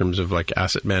Finder in terms of like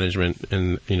asset management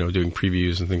and, doing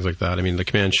previews and things like that. I mean, the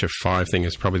Command Shift 5 thing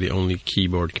is probably the only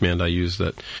keyboard command I use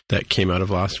that came out of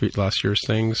last year's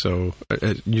thing. So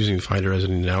using the Finder as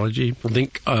an analogy, I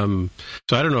think, so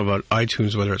I don't know about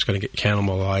iTunes, whether it's going to get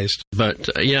cannibalized, but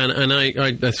and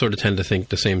I sort of tend to think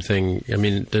the same thing. I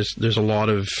mean, there's a lot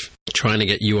of trying to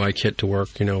get UIKit to work,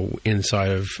 inside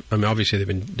of, I mean, obviously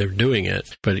they're doing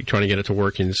it, but trying to get it to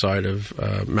work inside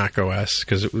of Mac OS,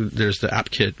 because there's the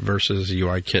AppKit versus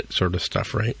UIKit sort of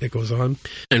stuff, right, that goes on,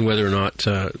 and whether or not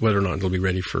it'll be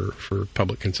ready for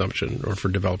public consumption or for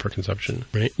developer consumption,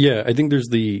 right? Yeah, I think there's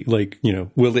the,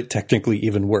 will it technically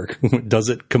even work? Does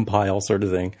it compile sort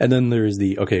of thing? And then there's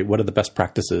the, what are the best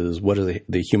practices? What are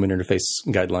the human interface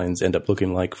guidelines end up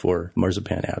looking like for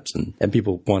Marzipan apps? And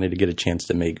people wanted to get a chance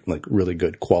to make really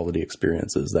good quality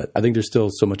experiences. That I think there's still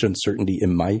so much uncertainty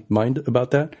in my mind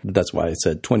about that. That's why I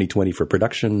said 2020 for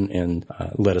production, and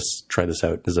let us try this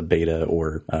out as a beta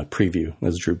or preview,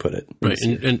 as Drew put it. Right,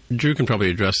 and Drew can probably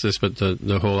address this, but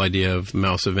the whole idea of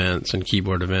mouse events and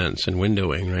keyboard events and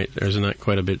windowing, right? Isn't that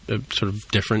quite a bit sort of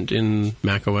different in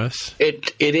Mac OS?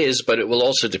 It is, but it will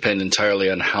also depend entirely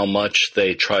on how much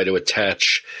they try to attach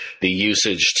the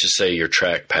usage to, say, your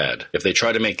trackpad. If they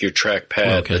try to make your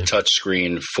trackpad the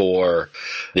touchscreen for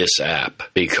this app,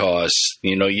 because,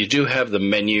 you do have the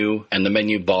menu and the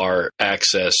menu bar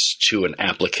access to an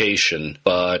application,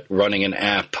 but running an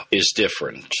app is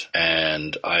different.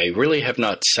 And I really have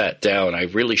not sat down. I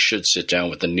really should sit down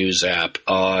with the News app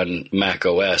on Mac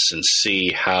OS and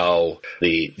see how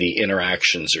the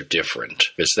interactions are different,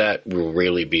 because that will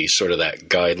really be sort of that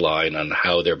guideline on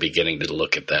how they're beginning to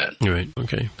look at that. Right.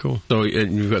 Okay, cool. So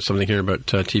you've got something here about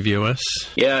tvOS?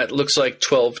 Yeah, it looks like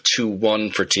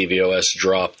 12.2.1 for tvOS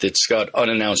dropped. It's got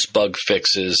unannounced bug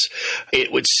fixes.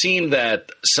 It would seem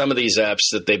that some of these apps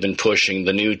that they've been pushing,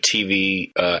 the new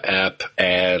TV app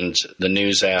and the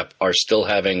news app, are still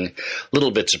having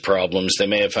little bits of problems. They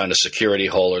may have found a security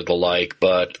hole or the like,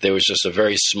 but there was just a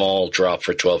very small drop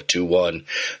for 12.2.1.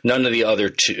 None of the other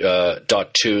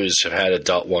 .2s have had a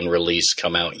 .1 release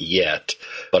come out yet,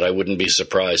 but I wouldn't be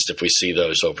surprised if we see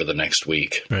those over the next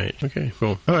week. Right. Okay,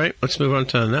 cool. All right, let's move on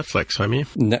to Netflix, Jaime.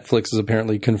 Netflix has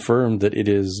apparently confirmed that it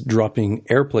is dropping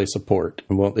AirPlay support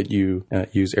and won't let you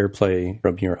use AirPlay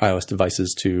from your iOS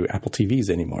devices to Apple TVs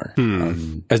anymore.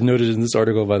 As noted in this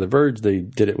article by The Verge, they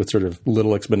did it with sort of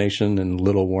little explanation and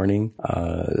little warning.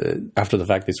 After the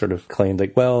fact, they sort of claimed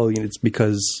like, well, it's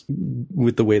because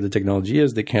with the way the technology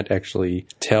is, they can't actually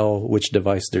tell which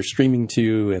device they're streaming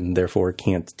to and therefore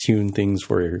can't tune things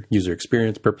for user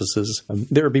experience purposes.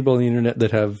 There are people on the internet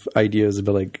that have ideas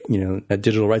about like,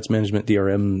 digital rights management,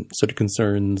 DRM sort of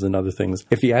concerns and other things.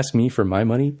 If you ask me for my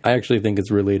money, I actually think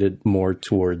it's related more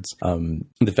towards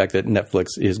the fact that Netflix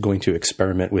is going to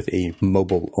experiment with a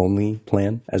mobile-only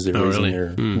plan as they're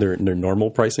raising their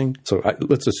normal pricing. So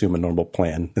let's assume a normal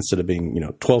plan, instead of being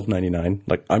 $12.99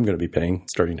 like I'm going to be paying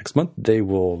starting next month, they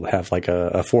will have like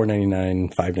a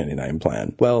 $4.99, $5.99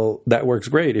 plan. Well, that works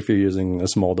great if you're using a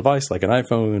small device like an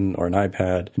iPhone or an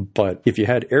iPad, but if you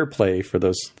had AirPlay for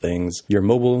those things, your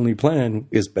mobile-only plan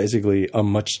is basically a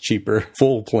much cheaper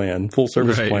full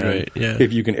service plan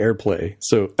if you can AirPlay.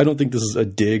 So I don't think this is a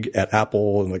dig at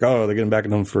Apple and like, oh, they're getting back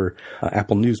at them for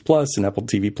Apple News Plus and Apple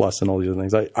TV Plus and all these other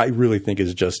things. I really think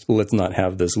it's just, let's not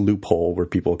have this loophole where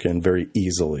people can very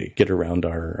easily get around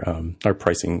our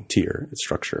pricing tier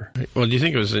structure. Right. Well, do you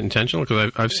think it was intentional?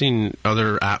 Because I've seen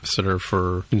other apps that are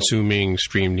for consuming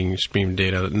streamed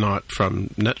data, not from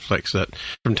Netflix, that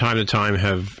from time to time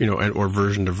have, or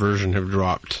version to version have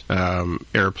dropped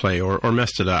AirPlay or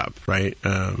messed it up, right?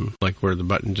 Like where the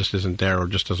button just isn't there or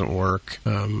just doesn't work.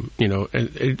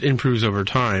 It improves over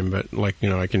time, but like,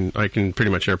 I can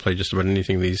pretty much AirPlay just about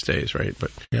anything these days, right?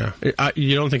 But yeah,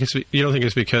 you don't think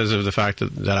it's because of the fact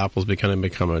that Apple's become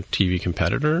a TV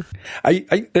competitor? I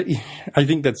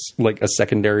think that's like a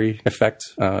secondary effect,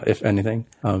 if anything.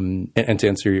 And to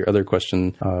answer your other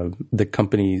question, the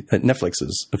company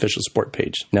Netflix's official support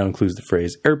page now includes the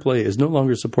phrase AirPlay is no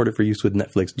longer supported for use with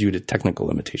Netflix due to technical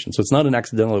limitations. So it's not an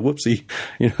accidental whoopsie,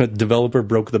 a developer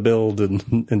broke the build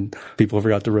and people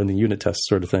forgot to run the unit test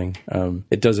sort of thing.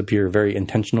 It does appear very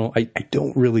intentional. I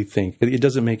don't really think it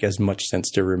doesn't make as much sense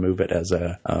to remove it as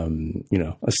a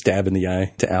stab in the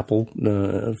eye to Apple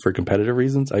for competitive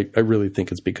reasons. I really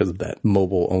think it's because of that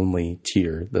mobile only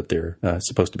tier that they're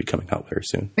supposed to be coming out very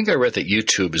soon. I think I read that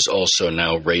YouTube is also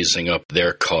now raising up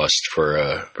their cost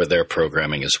for their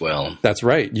programming as well. That's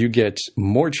right. You get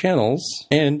more channels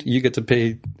and you get to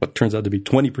pay what turns out to be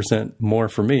 20% more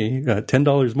for me,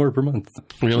 $10 more per month.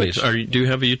 Really? Do you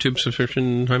have a YouTube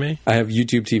subscription, Jaime? I have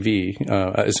YouTube TV,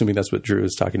 assuming that's what Drew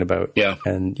is talking about. Yeah.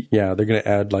 And yeah, they're going to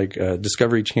add like a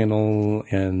Discovery Channel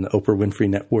and Oprah Winfrey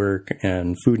Network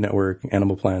and Food Network,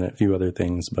 Animal Planet, a few other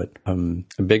things. But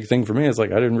a big thing for me is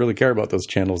like I didn't really care about those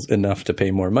channels enough to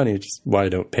pay more money. It's just why I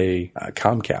don't pay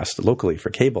Comcast locally for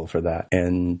cable for that.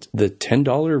 And the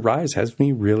 $10 rise has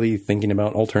me really thinking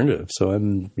about alternatives. So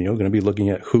I'm going to be looking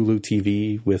at Hulu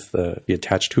TV with the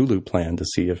attached Hulu plan to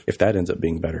see if that ends up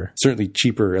being better. Certainly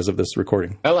cheaper as of this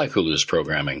recording. I like Hulu's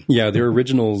programming. Yeah, their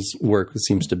originals work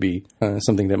seems to be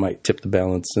something that might tip the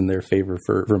balance in their favor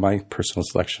for my personal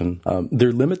selection.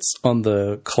 Their limits on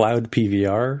the cloud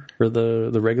PVR for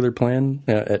the regular plan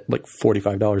at like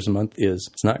 $45 a month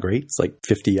it's not great. It's like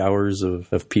 50 hours of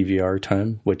PVR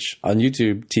time, which on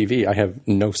YouTube TV, I have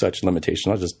no such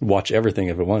limitation. I'll just watch everything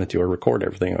if I wanted to or record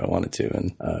everything if I wanted to.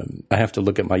 And I have to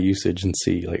look at my usage and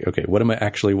see like, okay, what am I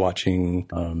actually watching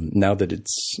now that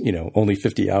it's, only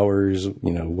 50 hours?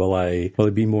 Will I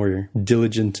be more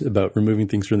diligent about removing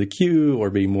things from the queue or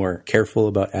be more careful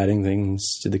about adding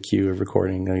things to the queue of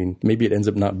recording? I mean, maybe it ends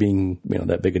up not being,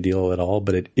 that big a deal at all,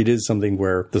 but it is something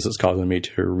where this is causing me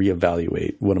to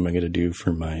reevaluate what am I going to do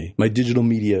for my digital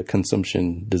media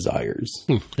consumption desires.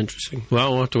 Interesting.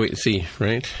 Well, we'll have to wait and see,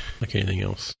 right? Like anything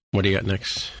else. What do you got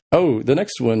next? Oh, the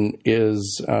next one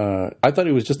is, I thought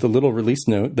it was just a little release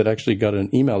note that I actually got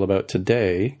an email about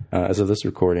today as of this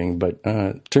recording, but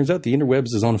turns out the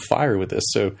interwebs is on fire with this.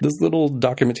 So this little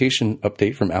documentation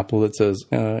update from Apple that says,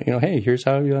 hey, here's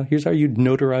how you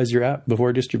notarize your app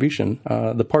before distribution.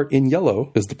 The part in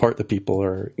yellow is the part that people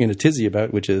are in a tizzy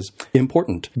about, which is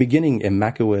important. Beginning in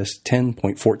macOS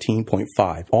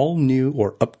 10.14.5, all new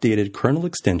or updated kernel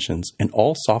extensions and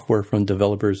all software from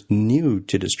developers new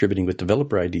to distribution distributing with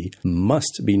developer ID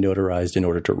must be notarized in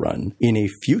order to run. In a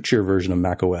future version of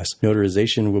macOS,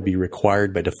 notarization will be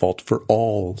required by default for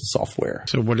all software.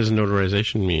 So what does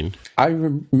notarization mean? I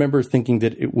remember thinking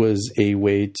that it was a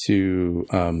way to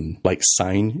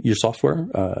sign your software,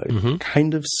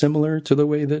 kind of similar to the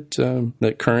way that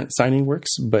that current signing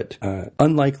works. But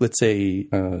unlike, let's say,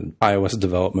 iOS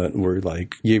development, where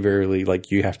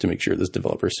you have to make sure this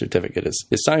developer certificate is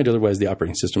signed, otherwise the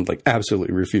operating system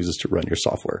absolutely refuses to run your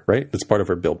software, right? That's part of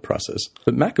our build process.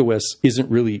 But macOS isn't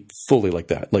really fully like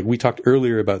that. Like we talked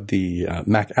earlier about the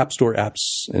Mac App Store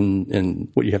apps and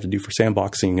what you have to do for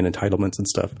sandboxing and entitlements and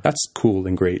stuff. That's cool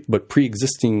and great. But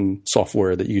pre-existing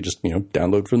software that you just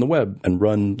download from the web and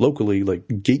run locally, like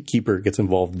Gatekeeper gets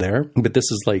involved there. But this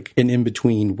is like an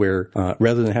in-between where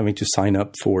rather than having to sign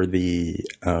up for the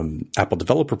Apple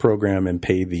Developer Program and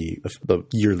pay the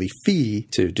yearly fee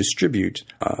to distribute,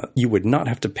 you would not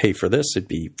have to pay for this. It'd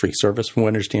be free service from what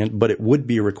I understand, but it would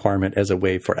be a requirement as a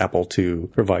way for Apple to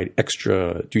provide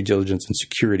extra due diligence and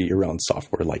security around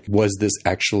software. Like, was this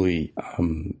actually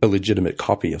a legitimate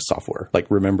copy of software? Like,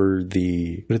 remember what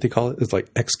did they call it? It's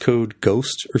like Xcode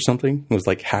Ghost or something. It was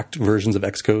like hacked versions of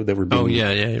Xcode that were being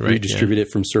redistributed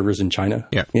from servers in China.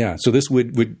 Yeah. So this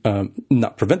would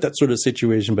not prevent that sort of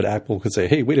situation, but Apple could say,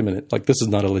 hey, wait a minute, like this is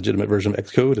not a legitimate version of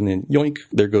Xcode, and then yoink,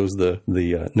 there goes the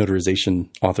notarization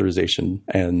authorization,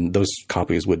 and those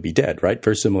copies would be dead, right?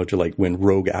 Very similar to like when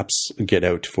rogue apps get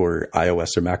out for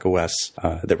iOS or macOS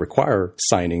that require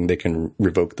signing, they can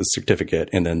revoke the certificate,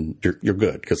 and then you're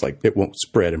good because like it won't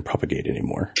spread and propagate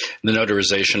anymore. The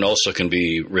notarization also can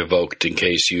be revoked in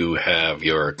case you have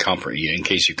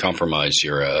compromise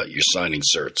your signing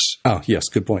certs. Oh, yes,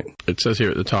 good point. It says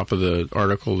here at the top of the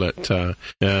article that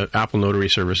Apple Notary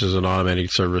Service is an automated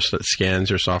service that scans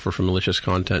your software for malicious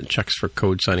content, checks for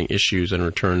code signing issues, and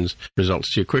returns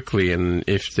results to you quickly. And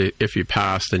if you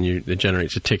pass, then it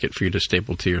generates a ticket for you to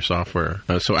staple to your software.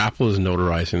 So Apple is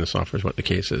notarizing the software is what the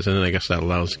case is. And then I guess that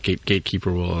allows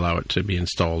Gatekeeper will allow it to be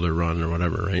installed or run or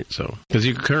whatever, right? So because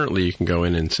you can go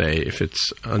in and say, if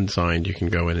it's unsigned, you can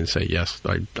go in and say, yes,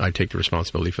 I take the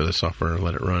responsibility for the software and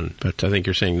let it run. But I think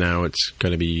you're saying now it's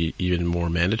going to be even more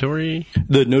mandatory.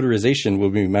 The notarization will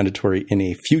be mandatory in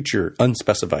a future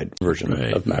unspecified version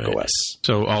of macOS. Right.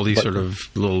 So all these sort of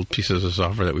little pieces of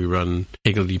software that we run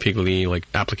higgledy-piggledy, like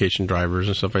application drivers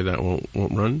and stuff like that, won't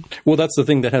run? Well, that's the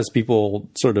thing that has people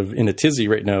sort of in a tizzy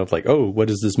right now of like, oh, what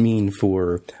does this mean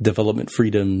for development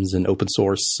freedoms and open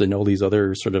source and all these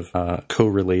other sort of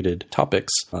co-related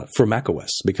topics for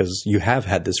macOS? Because you have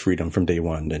had this freedom from day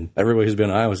one, and everybody who's been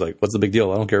on iOS is like, what's the big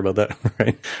deal? I don't care about that,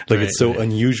 right? It's so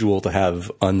unusual to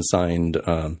have unsigned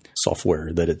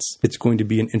software that it's going to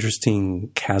be an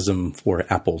interesting chasm for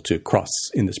Apple to cross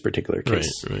in this particular case.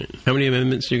 Right. How many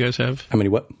amendments do you guys have? How many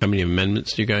what? How many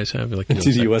amendments do you guys have? Like, to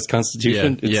the U.S.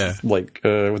 Constitution? Yeah. It's like,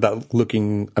 without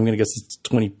looking, I'm going to guess it's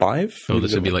 25. Oh,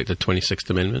 this would be like the 26th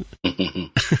Amendment?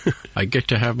 I get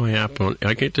to have my app on,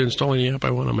 I get to install any app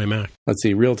I want on my Mac. Let's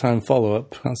see, real-time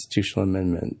follow-up, constitutional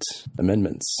amendments.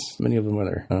 Many of them are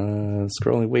there.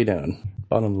 Scrolling way down,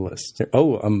 bottom of the list.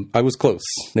 I was close.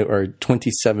 There are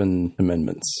 27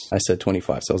 amendments. I said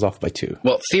 25, so I was off by 2.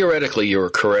 Well, theoretically, you were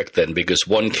correct then, because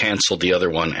one canceled the other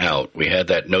one out. We had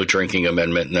that no drinking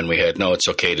amendment, and then we had no, it's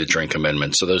okay to drink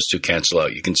amendment. So those two cancel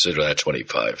out. You consider that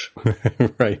 25.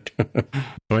 Right.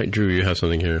 All right, Drew, you have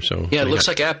something here. So yeah, it looks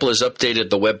like Apple has updated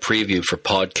the web preview for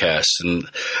podcasts. And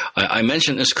I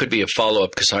mentioned this could be a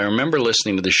follow-up because I remember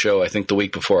listening to the show, I think the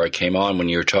week before I came on, when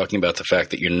you were talking about the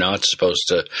fact that you're not supposed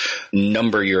to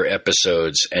number your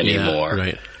episodes anymore. Yeah,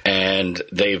 right. And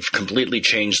they've completely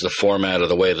changed the format of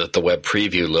the way that the web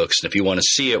preview looks. And if you want to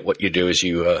see it, what you do is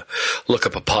you look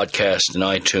up a podcast in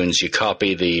iTunes, you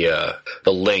copy the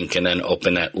link, and then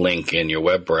open that link in your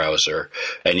web browser,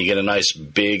 and you get a nice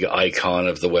big icon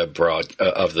of the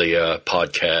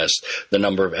podcast, the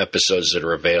number of episodes that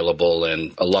are available,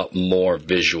 and a lot more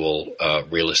visual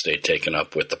real estate taken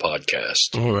up with the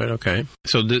podcast. All right. Okay.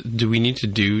 So do we need to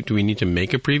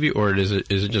make a preview, or is it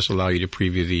just allow you to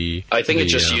preview the? I think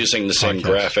it's just using the same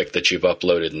graphic that you've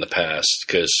uploaded in the past.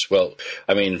 Because, well,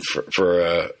 I mean,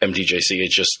 for MDJC,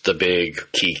 it's just the big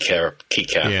key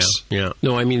caps. Yeah.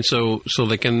 No, I mean, so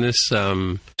like in this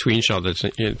screenshot that's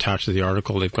attached to the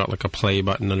article, they've got like a play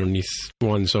button underneath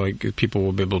one, so people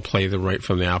will be able to play right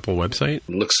from the Apple website.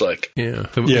 Looks like. Yeah.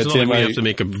 So it's not like we have to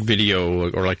make a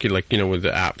video, or like with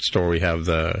the App Store, we have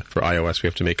for iOS, we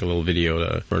have to make a little video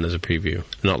to run as a preview.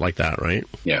 Not like that, right?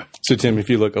 Yeah. So, Tim, if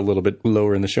you look a little bit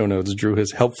lower in the show notes, Drew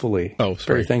has helpfully,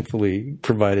 very thankfully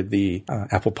provided the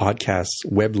Apple Podcasts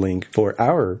web link for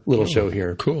our little show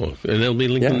here. Cool. And it'll be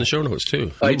linked in the show notes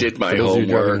too. I did my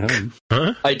homework.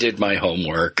 Huh? I did my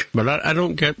homework. But I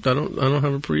don't have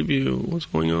a preview. What's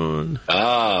going on?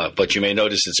 But you may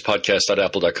notice it's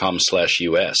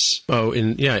podcast.apple.com/US. Oh,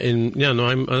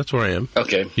 that's where I am.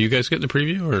 Okay. Do you guys get the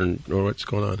preview or what's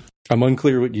going on? I'm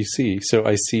unclear what you see. So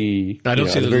I see. I don't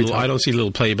see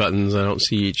little play buttons. I don't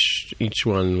see each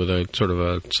one with a sort of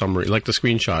a summary, like the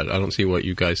screenshot. I don't see what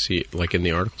you guys see, like in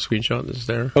the article screenshot is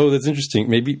there. Oh, that's interesting.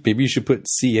 Maybe you should put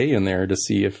CA in there to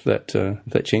see if that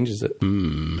changes it.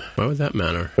 Why would that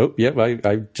matter? Oh, yeah.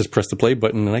 I just pressed the play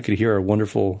button and I could hear our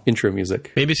wonderful intro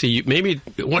music. Maybe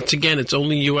once again it's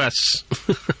only US.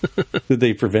 Did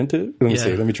they prevent it? Let me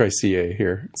see. Let me try CA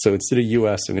here. So instead of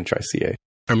US, I'm going to try CA.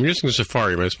 I'm using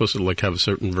Safari. Am I supposed to have a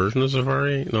certain version of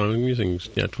Safari? No, I'm using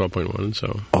 12.1.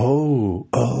 So.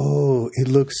 Oh, it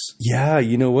looks. Yeah,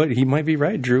 you know what? He might be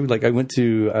right, Drew. Like I went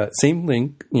to same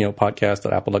link,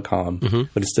 podcast.apple.com,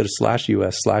 but instead of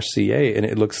 /US/CA, and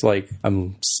it looks like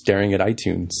I'm staring at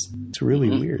iTunes. It's really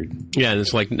weird. Yeah, and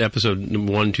it's like episode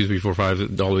 1, 2, 3, 4,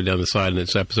 5, all the way down the side, and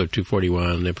it's episode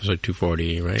 241, episode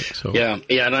 240, right? So. Yeah,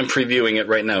 and I'm previewing it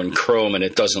right now in Chrome, and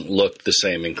it doesn't look the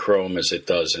same in Chrome as it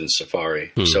does in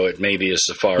Safari. So it may be a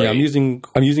Safari. Yeah, I'm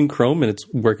using Chrome and it's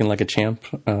working like a champ.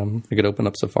 I could open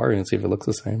up Safari and see if it looks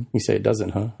the same. You say it doesn't,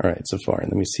 huh? All right, Safari.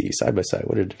 Let me see side by side.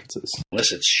 What are the differences?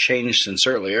 Unless it's changed since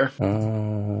earlier.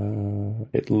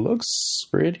 It looks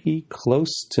pretty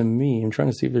close to me. I'm trying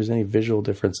to see if there's any visual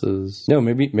differences. No,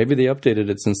 maybe they updated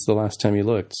it since the last time you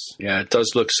looked. Yeah, it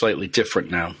does look slightly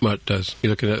different now. What does? You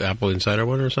looking at Apple Insider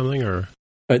one or something, or?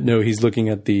 No, he's looking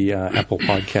at the Apple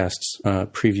Podcasts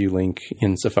preview link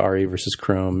in Safari versus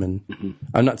Chrome, and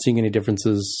I'm not seeing any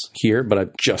differences here, but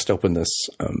I've just opened this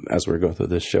as we're going through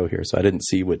this show here, so I didn't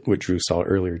see what Drew saw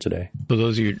earlier today. For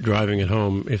those of you driving at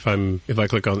home, if I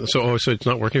click on so it's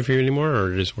not working for you anymore,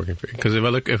 or it is working for you? Because if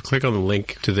I click on the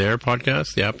link to their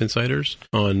podcast, the App Insiders,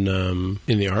 on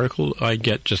in the article, I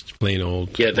get just plain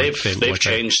old. Yeah, they've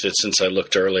changed it since I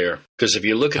looked earlier. Because if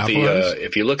you look at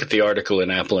the article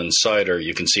in Apple Insider,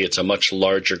 you can see it's a much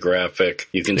larger graphic.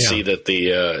 You can see that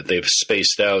they've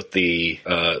spaced out the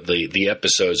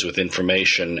episodes with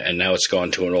information, and now it's gone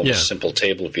to an almost simple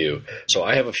table view. So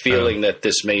I have a feeling that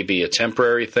this may be a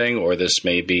temporary thing, or this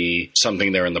may be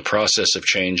something they're in the process of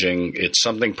changing. It's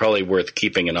something probably worth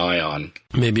keeping an eye on.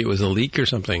 Maybe it was a leak or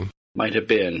something. Might have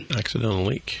been. Accidental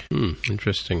leak.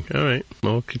 Interesting. All right.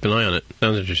 Well, keep an eye on it.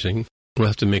 Sounds interesting. We'll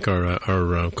have to make our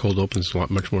cold opens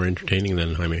much more entertaining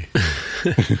then, Jaime.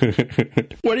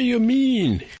 What do you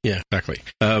mean? Yeah, exactly.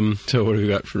 So what have we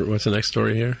got what's the next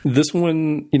story here? This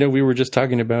one, we were just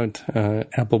talking about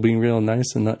Apple being real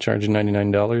nice and not charging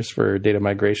 $99 for data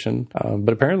migration.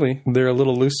 But apparently they're a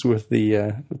little loose with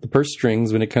the purse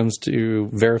strings when it comes to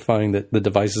verifying that the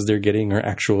devices they're getting are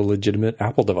actual legitimate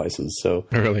Apple devices. So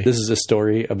This is a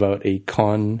story about a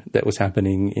con that was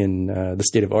happening in the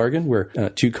state of Oregon where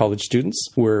 2 college students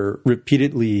were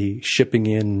repeatedly shipping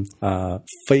in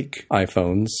fake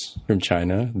iPhones from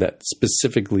China that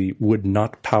specifically would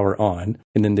not power on.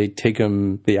 And then they'd take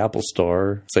them to the Apple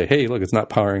store, say, hey, look, it's not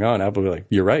powering on. Apple would be like,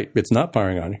 you're right, it's not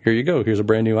powering on. Here you go. Here's a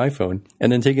brand new iPhone.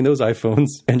 And then taking those iPhones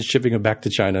and shipping them back to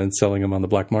China and selling them on the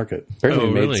black market. Apparently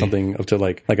they made something up to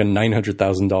like a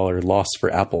 $900,000 loss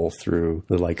for Apple through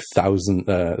the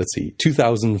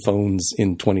 2,000 phones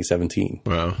in 2017.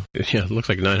 Wow. Yeah, it looks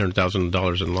like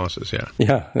 $900,000 in losses.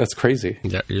 Yeah, that's crazy.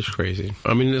 That is crazy.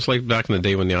 I mean, it's like back in the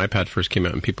day when the iPad first came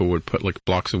out and people would put like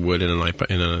blocks of wood in an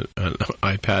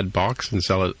iPad box and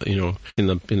sell it, in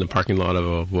the parking lot of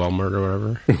a Walmart or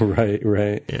whatever.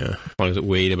 Right. Yeah. As long as it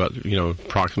weighed about,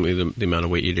 approximately the amount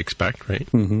of weight you'd expect, right?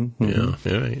 Yeah.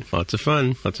 All right. Lots of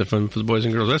fun for the boys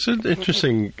and girls. That's an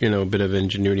interesting, bit of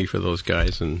ingenuity for those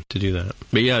guys and to do that.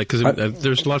 But yeah, because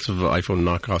there's lots of iPhone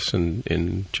knockoffs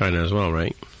in China as well,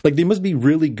 right? Like, they must be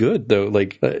really good, though.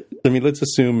 Like, let's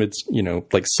assume it's,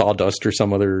 like sawdust or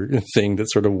some other thing that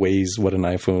sort of weighs what an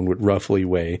iPhone would roughly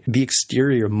weigh. The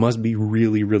exterior must be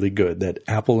really, really good, that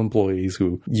Apple employees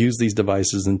who use these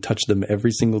devices and touch them every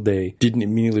single day didn't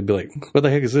immediately be like, what the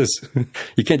heck is this?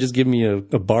 You can't just give me a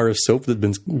bar of soap that's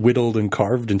been whittled and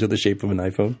carved into the shape of an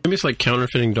iPhone. Maybe it's like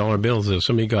counterfeiting dollar bills. If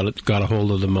somebody got a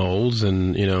hold of the molds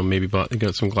and, maybe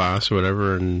got some glass or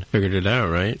whatever and figured it out,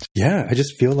 right? Yeah, I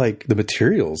just feel like the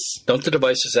materials. Don't the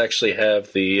devices actually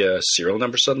have the serial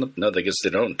numbers on them? No, I guess they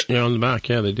don't. Yeah, on the back,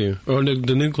 yeah, they do. Oh,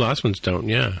 the new glass ones don't,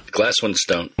 yeah. The glass ones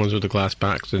don't. Ones with the glass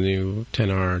backs, the new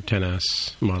 10R,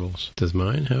 10S models. Does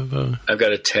mine have I've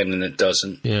got a 10 and it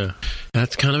doesn't. Yeah.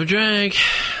 That's kind of a drag.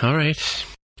 All right.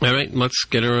 All right, let's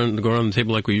go around the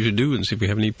table like we usually do and see if we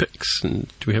have any picks.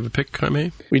 And do we have a pick,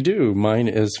 Jaime? We do. Mine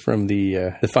is from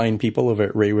the fine people over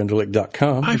at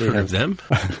rayrenderlich.com. I've heard of them.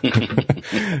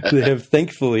 They have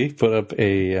thankfully put up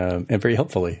and very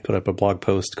helpfully put up a blog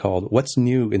post called What's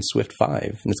New in Swift 5?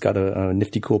 And it's got a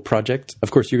nifty cool project.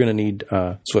 Of course, you're going to need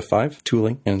Swift 5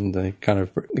 tooling, and they kind of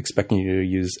expecting you to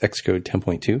use Xcode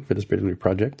 10.2 for this particular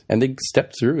project. And they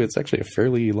stepped through, it's actually a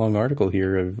fairly long article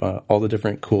here of all the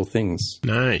different cool things.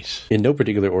 Nice. In no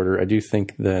particular order, I do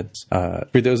think that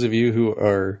for those of you who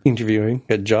are interviewing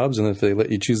at jobs and if they let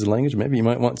you choose the language, maybe you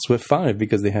might want Swift 5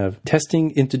 because they have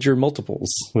testing integer multiples,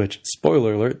 which,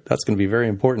 spoiler alert, that's going to be very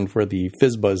important for the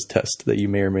FizzBuzz test that you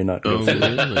may or may not go through.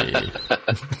 Really?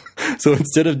 So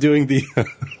instead of doing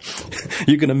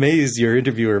you can amaze your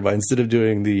interviewer by instead of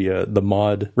doing the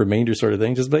mod remainder sort of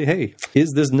thing, just like, hey,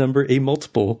 is this number a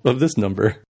multiple of this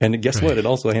number? And guess what? It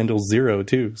also handles 0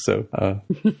 too. So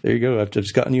there you go. I've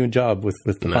just gotten you a job with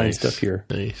the fine stuff here.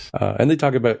 Nice. And they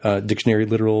talk about dictionary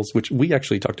literals, which we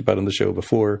actually talked about on the show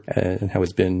before, and how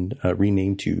it's been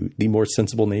renamed to the more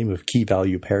sensible name of key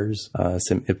value pairs.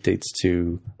 Some updates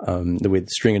to the way the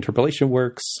string interpolation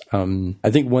works.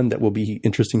 I think one that will be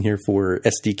interesting here for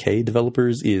SDK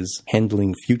developers is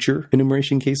handling future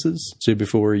enumeration cases. So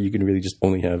before you can really just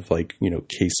only have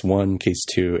case 1, case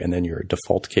 2, and then your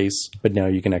default case. But now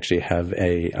you can actually have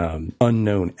a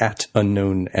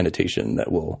unknown annotation that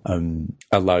will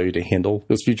allow you to handle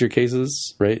those future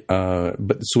cases, right?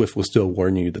 But Swift will still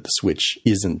warn you that the switch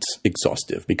isn't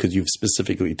exhaustive because you've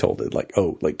specifically told it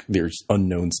there's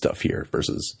unknown stuff here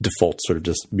versus default sort of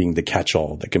just being the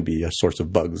catch-all that can be a source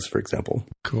of bugs, for example.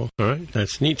 Cool. All right.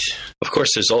 That's neat. Of course,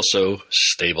 there's also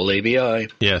stable ABI.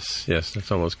 Yes.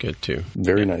 That's almost good too.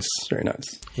 Very nice. Very nice.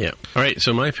 Yeah. All right.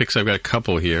 So my picks, I've got a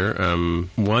couple here.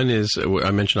 One is,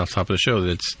 I mentioned off the top of the show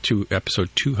that it's episode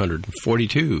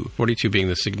 242. 42 being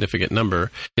the significant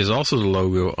number, is also the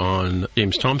logo on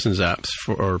James Thompson's apps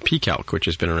for pCalc, which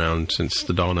has been around since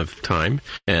the dawn of time.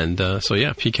 And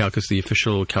pCalc is the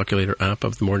official calculator app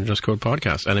of the More Than Just Code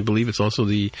podcast. And I believe it's also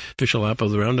the official app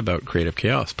of the Roundabout Creative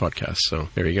Chaos podcast. So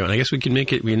there you go. And I guess we can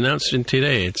make it, we announced it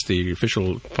today, it's the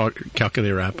official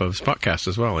calculator app of Spotcast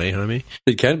as well, Jaime?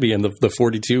 It can be, and the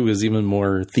 42 is even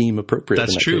more theme appropriate.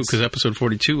 That's true, because episode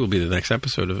 42 will be the next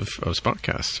episode of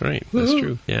Spotcast, right? Woo-hoo. That's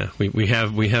true. Yeah, we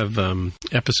have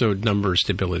episode number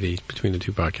stability between the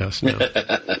two podcasts now.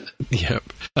 Yep.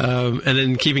 And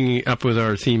then keeping up with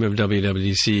our theme of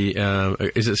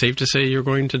WWDC, is it safe to say you're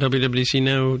going to WWDC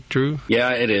now, Drew?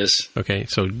 Yeah, it is. Okay,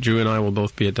 so Drew and I will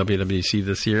both be at WWDC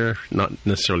this year, not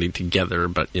necessarily together,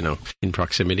 but in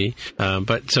proximity.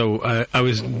 But so I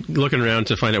was looking around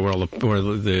to find out where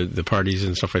the parties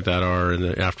and stuff like that are, and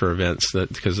the after events,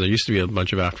 because there used to be a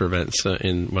bunch of after events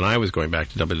when I was going back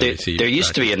to WWDC. There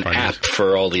used to be an app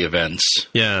for all the events.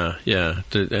 Yeah.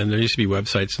 And there used to be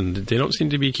websites, and they don't seem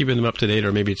to be keeping them up to date,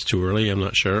 or maybe it's too early. I'm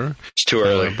not sure. It's too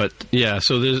early. But yeah,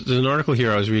 so there's an article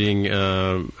here I was reading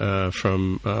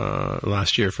from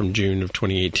last year, from June of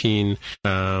 2018.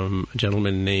 A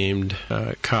gentleman named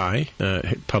Kai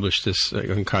published this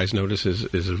on Kai's Notice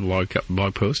is a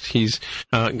blog post. He's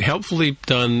helpfully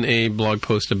done a blog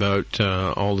post about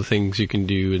all the things you can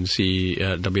do and see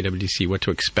at WWDC, what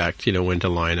to expect, when to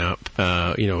line up,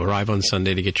 arrive on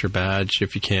Sunday to get your badge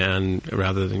if you can,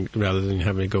 rather than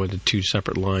having to go into two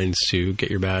separate lines to get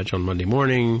your badge on Monday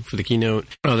morning for the keynote.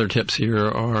 Other tips here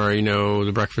are,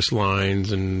 the breakfast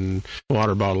lines and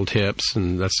water bottle tips,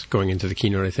 and that's going into the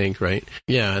keynote, I think, right?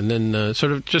 Yeah, and then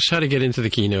sort of just how to get into the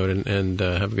keynote and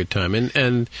have a good time.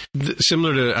 And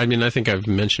similar to, I think I've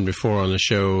mentioned before on the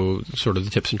show, sort of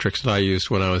the tips and tricks that I used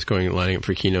when I was lining up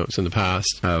for keynotes in the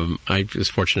past. I was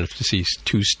fortunate enough to see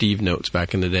 2 Steve notes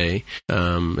back in the day.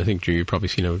 I think, Drew, you've probably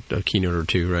seen a keynote or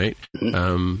 2, right?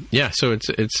 So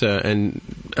it's and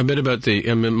a bit about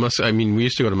we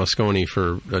used to go to Moscone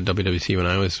for WWDC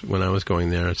when I was going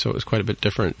there, so it was quite a bit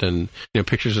different than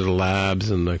pictures of the labs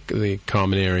and the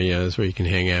common areas where you can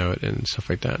hang out and stuff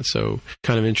like that. So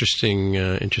kind of interesting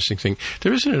thing.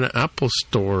 There isn't an Apple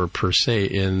store per se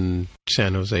in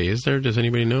San Jose, is there? Does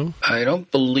anybody know? I don't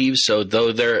believe so,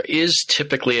 though there is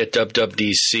typically at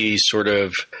WWDC sort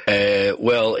of,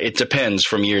 it depends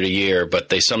from year to year, but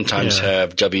they sometimes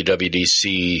have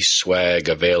WWDC swag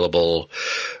available,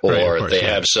 or they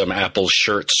have some Apple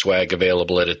shirt swag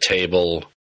available at a table.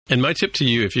 And my tip to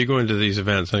you, if you go into these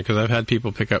events, because I've had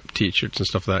people pick up T-shirts and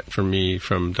stuff like that from me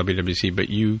from WWDC, but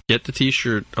you get the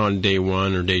T-shirt on day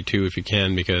 1 or day 2 if you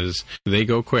can, because they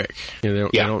go quick. You know,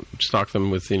 they don't stock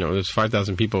them with, there's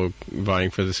 5,000 people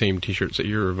vying for the same T-shirts that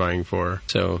you're vying for.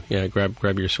 So, yeah,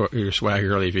 grab your swag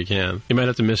early if you can. You might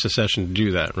have to miss a session to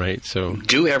do that, right? So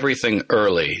do everything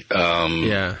early.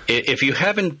 If you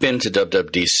haven't been to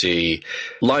WWDC,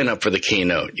 line up for the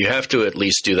keynote. You have to at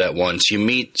least do that once. You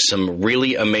meet some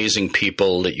really amazing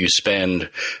people that you spend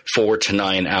 4 to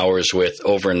 9 hours with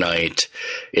overnight.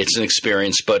 It's an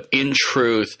experience, but in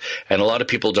truth, and a lot of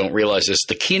people don't realize this,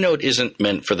 the keynote isn't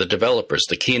meant for the developers.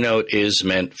 The keynote is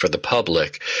meant for the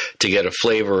public to get a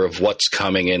flavor of what's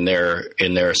coming in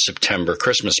their September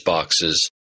Christmas boxes.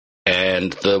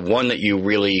 And the one that you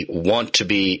really want to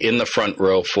be in the front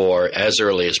row for as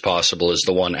early as possible is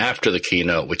the one after the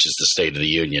keynote, which is the State of the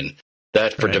Union.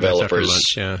 That for developers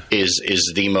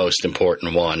is the most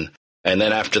important one. And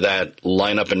then after that,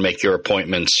 line up and make your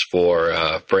appointments for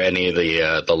any of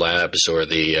the labs or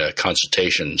the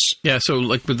consultations. Yeah. So,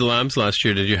 like with the labs last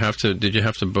year, did you have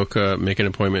to book make an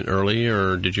appointment early,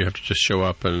 or did you have to just show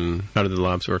up? And how did the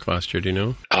labs work last year? Do you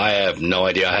know? I have no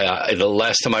idea. The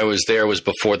last time I was there was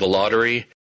before the lottery.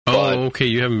 Oh, okay.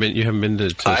 You haven't been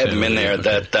to I haven't been there.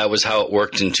 Okay. That was how it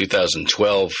worked in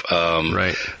 2012.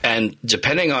 Right. And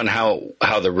depending on how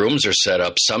the rooms are set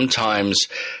up, sometimes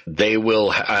they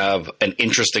will have an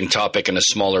interesting topic in a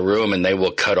smaller room, and they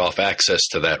will cut off access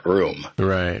to that room.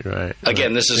 Right.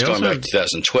 Again, this is going back to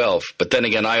 2012. But then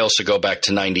again, I also go back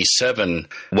to 97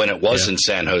 when it was in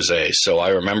San Jose. So I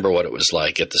remember what it was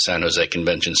like at the San Jose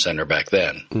Convention Center back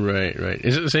then. Right.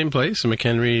 Is it the same place, the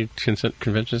McHenry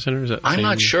Convention Center? Is that I'm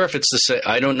not sure if it's the same.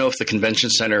 I don't know if the convention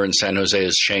center in San Jose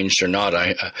has changed or not.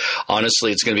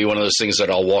 Honestly, it's going to be one of those things that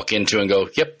I'll walk into and go,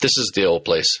 "Yep, this is the old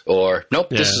place," or "Nope,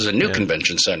 this is a new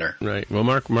convention center." Right. Well,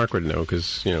 Mark would know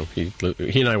because he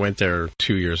and I went there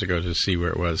 2 years ago to see where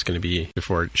it was going to be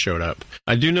before it showed up.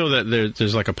 I do know that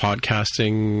there's like a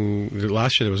podcasting.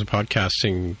 Last year there was a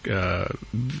podcasting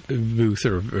booth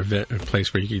or event, a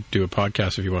place where you could do a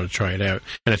podcast if you want to try it out.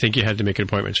 And I think you had to make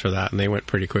appointments for that, and they went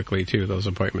pretty quickly too. Those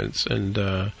appointments. And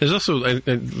there's also,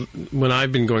 when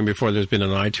I've been going before, there's been an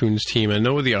iTunes team. I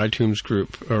know the iTunes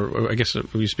group, or I guess it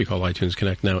used to be called iTunes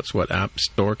Connect. Now it's App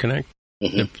Store Connect.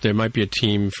 Mm-hmm. There might be a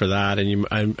team for that, and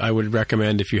I would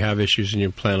recommend if you have issues and you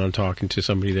plan on talking to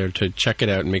somebody there to check it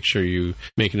out and make sure you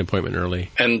make an appointment early.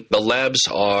 And the labs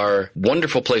are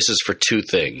wonderful places for two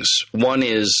things. One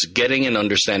is getting an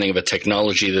understanding of a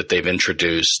technology that they've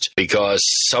introduced, because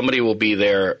somebody will be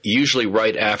there usually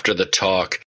right after the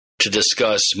talk to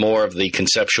discuss more of the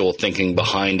conceptual thinking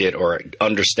behind it, or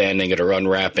understanding it, or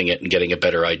unwrapping it and getting a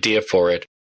better idea for it.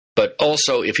 But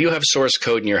also, if you have source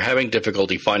code and you're having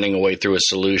difficulty finding a way through a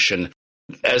solution,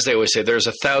 as they always say, there's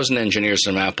 1,000 engineers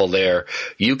from Apple there.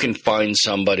 You can find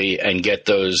somebody and get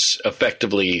those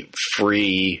effectively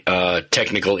free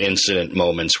technical incident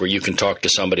moments where you can talk to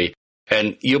somebody.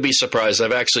 And you'll be surprised.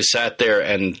 I've actually sat there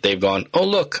and they've gone, "Oh,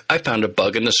 look, I found a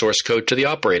bug in the source code to the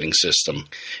operating system."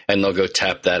 And they'll go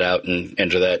tap that out and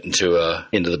enter that into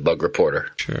the bug reporter.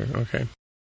 Sure. Okay.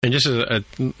 And just as I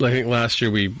think last year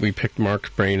we picked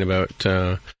Mark's brain about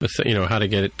how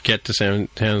to get to San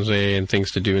Jose and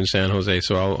things to do in San Jose.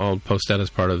 So I'll post that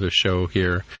as part of the show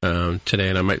here today,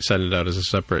 and I might send it out as a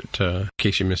separate in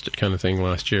case you missed it kind of thing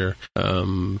last year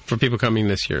for people coming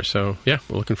this year. So yeah,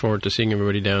 we're looking forward to seeing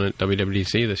everybody down at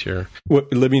WWDC this year. Well,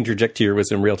 let me interject here with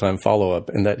some real-time follow-up,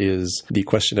 and that is the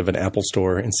question of an Apple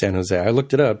store in San Jose. I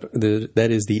looked it up. That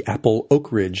is the Apple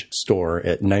Oak Ridge store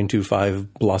at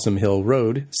 925 Blossom Hill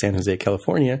Road, San Jose,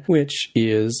 California, which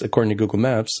is, according to Google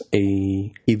Maps,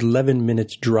 a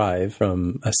 11-minute drive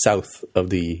from south of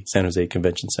the San Jose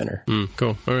Convention Center.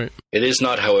 Cool. All right. It is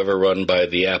not, however, run by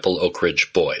the Apple Oak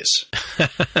Ridge Boys.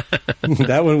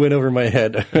 That one went over my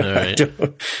head. All right.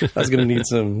 I was going to need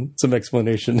some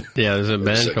explanation. Yeah, there's a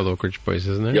band called Oak Ridge Boys,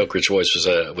 isn't there? The Oak Ridge Boys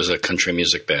was a country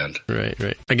music band. Right.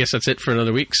 I guess that's it for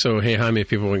another week. So, hey, Jaime, if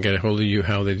people want to get a hold of you,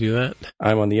 how they do that?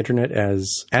 I'm on the internet as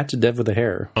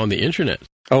 @DevWithAHair. On the internet?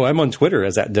 Oh, I'm on Twitter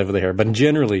as @DevWithAHair, but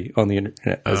generally on the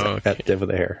internet as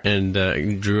 @DevWithAHair. And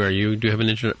Drew, do you have an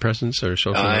internet presence or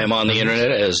social? I am on the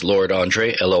internet as Lord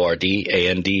Andre,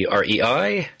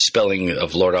 LORDANDREI, spelling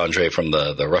of Lord Andre from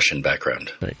the Russian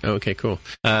background. Right. Okay, cool.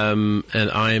 And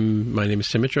my name is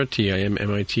Timitra,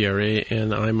 TIMMITRA,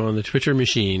 and I'm on the Twitter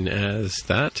machine as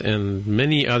that, and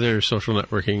many other social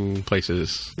networking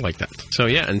places like that. So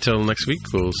yeah, until next week,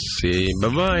 we'll see.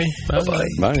 Bye-bye. Bye-bye.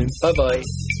 Bye. Bye-bye.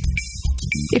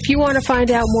 If you want to find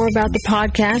out more about the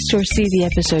podcast or see the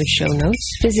episode show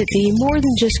notes, visit the More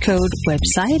Than Just Code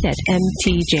website at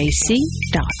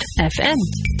mtjc.fm.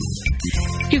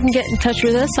 You can get in touch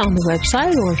with us on the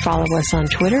website or follow us on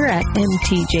Twitter at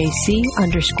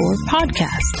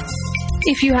mtjc_podcast.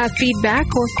 If you have feedback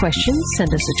or questions,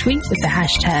 send us a tweet with the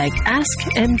hashtag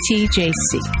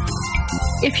AskMTJC.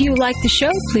 If you like the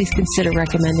show, please consider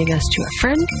recommending us to a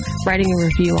friend, writing a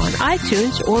review on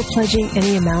iTunes, or pledging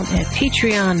any amount at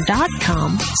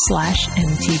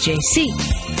patreon.com/MTJC.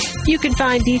 You can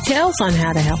find details on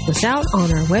how to help us out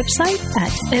on our website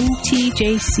at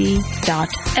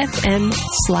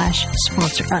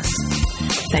mtjc.fm/sponsor us.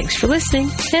 Thanks for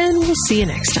listening, and we'll see you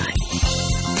next time.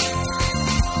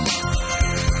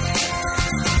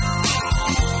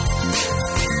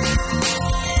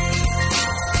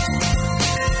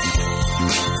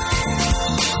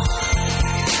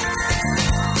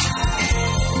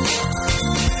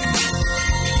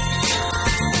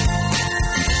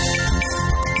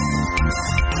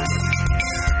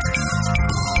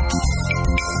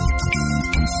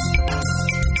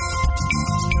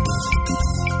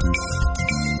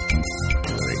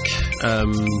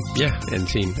 Yeah, end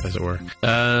scene, as it were.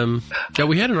 Yeah,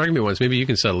 we had an argument once. Maybe you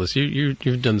can settle this.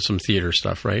 You've done some theater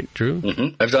stuff, right, Drew?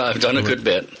 Mm-hmm. I've done a good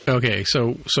bit. Okay,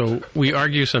 so we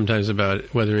argue sometimes about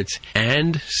whether it's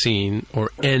and scene or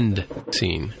end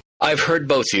scene. I've heard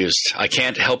both used. I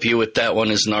can't help you with that one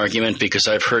as an argument because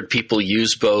I've heard people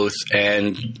use both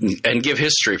and give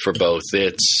history for both.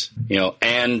 It's,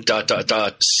 and ...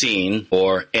 scene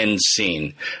or end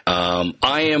scene. I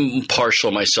am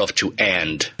partial myself to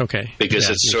and. Okay.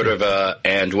 Because it's sort of a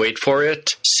and wait for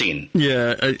it scene.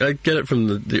 Yeah, I get it from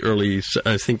the early,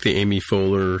 I think the Amy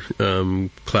Poehler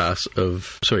class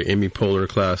of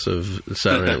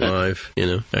Saturday Night Live,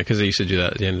 because they used to do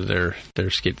that at the end of their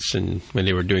skits and when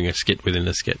they were doing a skit within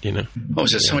a skit, Oh,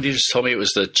 is it somebody just told me it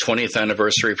was the 20th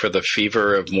anniversary for the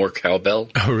fever of more cowbell?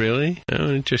 Oh, really? Oh,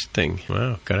 interesting.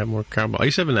 Wow, gotta have more cowbell. I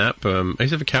used to have an app, I used to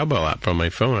have a cowbell app on my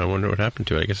phone. I wonder what happened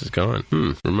to it. I guess it's gone.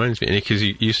 Reminds me. Because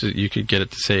you could get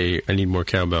it to say, I need more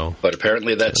cowbell. But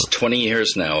apparently that's 20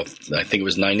 years now. I think it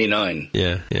was 99.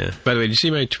 Yeah. By the way, did you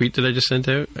see my tweet that I just sent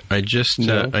out? I just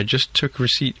took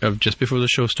receipt of, just before the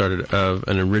show started, of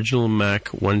an original Mac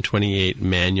 128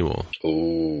 manual.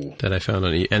 Ooh. That I found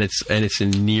on and it's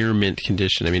in near mint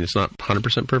condition. I mean, it's not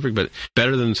 100% perfect, but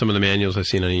better than some of the manuals I've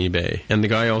seen on eBay. And the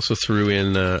guy also threw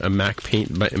in a Mac Paint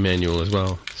manual as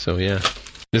well. So, yeah.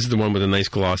 This is the one with a nice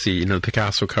glossy, the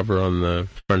Picasso cover on the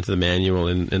front of the manual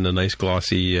and the nice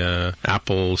glossy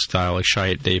Apple-style like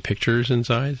Shy-It Day pictures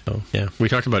inside. So, yeah. We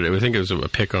talked about it. I think it was a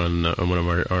pic on one of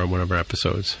our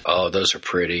episodes. Oh, those are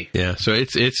pretty. Yeah, so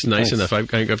it's nice enough.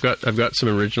 I've got some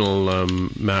original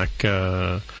Mac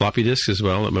floppy disks as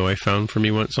well that my wife found for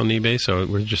me once on eBay. So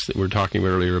we're talking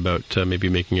earlier about maybe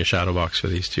making a shadow box for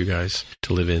these two guys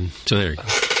to live in. So there you go.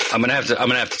 I'm gonna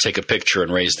have to take a picture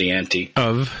and raise the ante.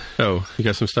 You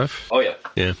got some stuff? Oh yeah.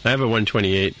 Yeah, I have a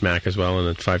 128 Mac as well and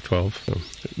a 512. So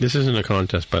this isn't a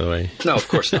contest, by the way. No, of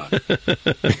course not. I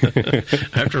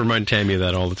have to remind Tammy of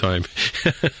that all the time.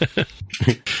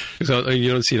 So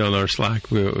you don't see it on our Slack.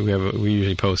 We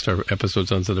usually post our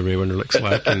episodes onto the Ray Wonderlick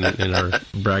Slack and our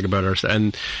brag about our stuff.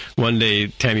 And one day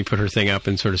Tammy put her thing up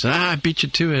and sort of said, I beat you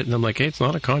to it. And I'm like, hey, it's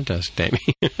not a contest, Tammy.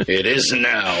 It is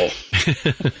now.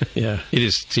 Yeah, it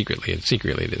is secretly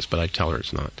it is, but I tell her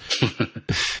it's not.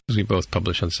 Because we both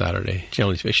publish on Saturday.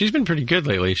 She's been pretty good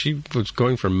lately. She was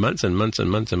going for months and months and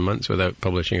months and months without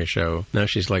publishing a show. Now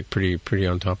she's like pretty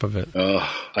on top of it.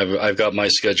 I've got my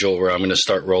schedule where I'm going to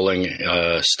start rolling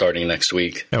starting next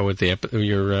week. Oh, with your Ray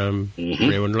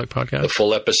Wonderlick podcast? The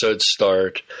full episodes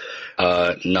start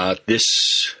not this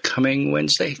coming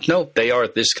Wednesday. No, they are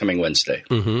this coming Wednesday.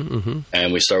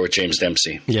 And we start with James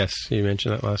Dempsey. Yes, you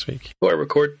mentioned that last week. Who I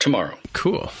record tomorrow.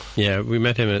 Cool. Yeah, we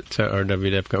met him at our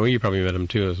WDEP. Well, you probably met him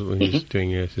too when he was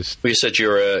doing his. Well, you said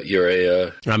you're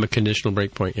a. I'm a conditional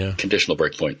breakpoint. Yeah. Conditional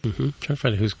breakpoint. Trying to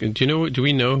find who's. Do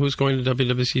we know who's going to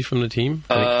WWC from the team?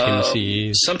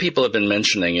 Some people have been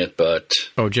mentioning it, but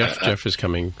Jeff is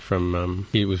coming from.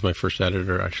 He was my first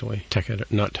editor, actually.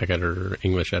 Not tech editor,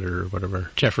 English editor,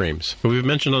 whatever. Jeff Rames, who we've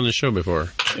mentioned on the show before.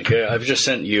 Okay, I've just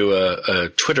sent you a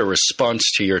Twitter response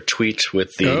to your tweet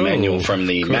with the manual from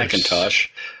the Macintosh,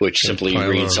 which simply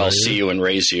reads, I'll see you and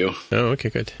raise you. Oh, okay,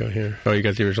 good. Go here. Oh, you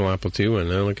got the original Apple II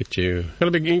one. Oh, look at you. Got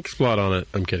a big ink spot on it.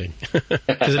 I'm kidding.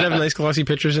 Does it have nice glossy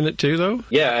pictures in it too, though?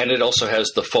 Yeah, and it also has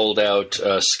the fold-out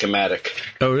schematic.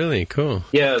 Oh, really? Cool.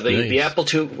 Yeah, the Apple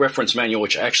II reference manual,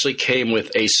 which actually came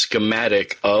with a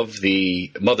schematic of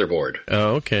the motherboard.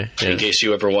 Oh, okay. Yeah. In case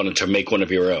you ever wanted wanted to make one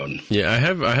of your own. Yeah, I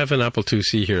have an Apple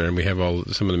IIc here, and we have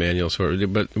some of the manuals for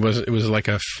it. But it was like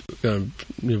a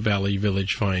Valley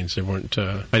Village finds. They weren't.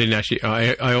 I didn't actually.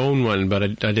 I own one, but I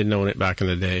didn't own it back in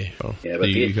the day. So yeah, but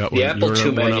the Apple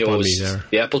II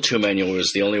manual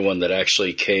was the only one that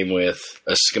actually came with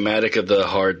a schematic of the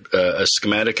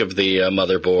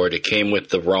motherboard. It came with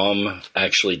the ROM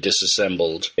actually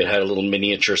disassembled. It had a little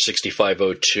miniature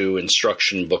 6502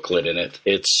 instruction booklet in it.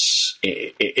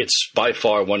 It's by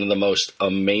far one of the most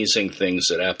amazing things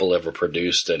that Apple ever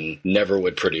produced and never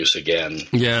would produce again.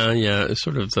 Yeah. It's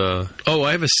sort of the. Oh,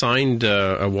 I have a signed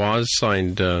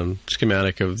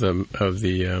schematic of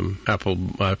the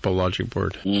Apple Logic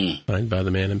board, signed by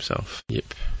the man himself. Yep.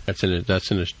 That's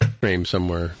in a frame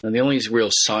somewhere. And the only real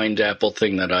signed Apple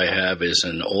thing that I have is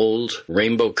an old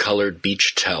rainbow-colored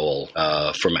beach towel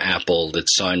from Apple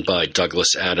that's signed by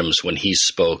Douglas Adams when he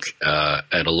spoke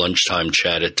at a lunchtime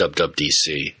chat at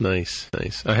WWDC. Nice.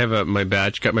 I have my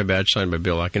badge signed by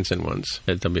Bill Atkinson once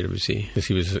at WWDC.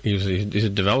 Because he's a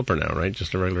developer now, right?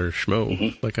 Just a regular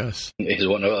schmo like us. He's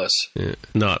one of us. Yeah.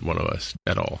 Not one of us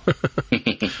at all.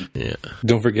 Yeah.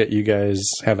 Don't forget, you guys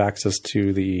have access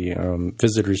to the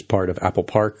visitors part of Apple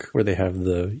Park, where they have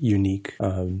the unique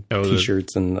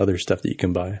T-shirts and other stuff that you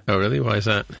can buy. Oh, really? Why is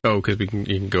that? Oh, because you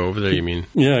can go over there, you mean?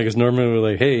 Yeah, because normally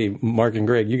we're like, hey, Mark and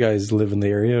Greg, you guys live in the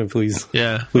area. Please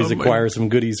acquire some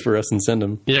goodies for us and send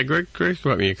them. Yeah, Greg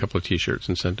bought me a couple of T-shirts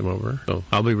and sent them over. So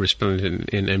I'll be responding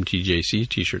in MTJC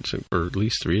T-shirts for at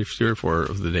least three or four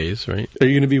of the days, right? Are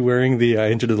you going to be wearing the I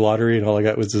entered the lottery and all I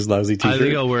got was this lousy T-shirt? I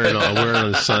think I'll wear it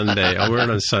on Sunday. I'll wear it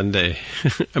on Sunday.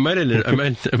 I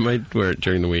might wear it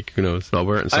during the week. Who knows? I'll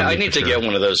wear it on Sunday. I need to get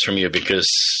one of those from you because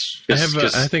I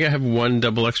think I have one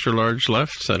double extra large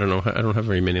left. So I don't know. I don't have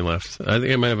very many left. I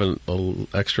think I might have an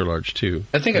extra large too.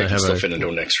 I think I can still fit into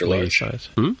an extra large size.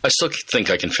 I still think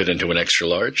I can fit into an extra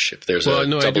large if there's a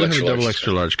double extra large. I do have a double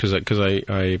extra large because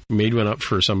I made one up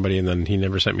for somebody and then he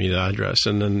never sent me the address,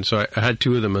 and then so I had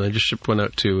two of them and I just shipped one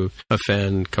out to a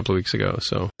fan a couple of weeks ago.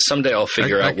 So someday I'll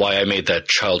figure out why I made that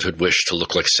childhood wish to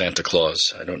look like Santa Claus.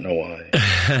 I don't know why.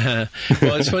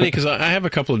 Well, it's funny because I have a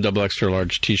couple of double extra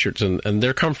large T-shirts and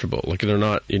they're comfortable. Like they're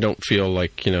not. You don't feel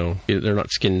like they're not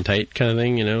skin tight kind of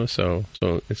thing. So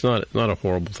it's not a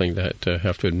horrible thing to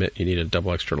have to admit you need a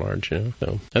double extra large.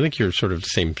 So I think you're sort of the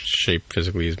same shape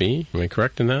physically as me. Am I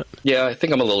correct in that? Yeah, I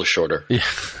think I'm a little shorter. Yeah.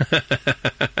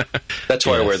 That's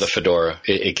why I wear the fedora.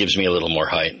 It gives me a little more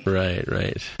height. Right.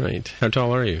 How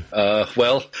tall are you?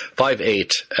 Well,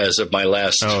 5'8" as of my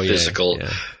last physical.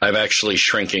 Yeah. I'm actually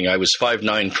shrinking. I was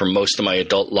 5'9" for most of my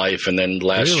adult life, and then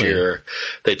last year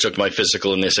they took my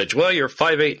physical and they said, well, you're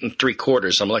 5'8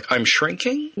 3/4. I'm like, I'm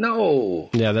shrinking? No.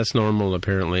 Yeah, that's normal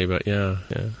apparently, but yeah.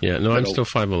 No, I'm still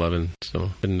 5'11",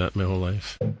 so been that my whole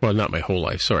life. Well, not my whole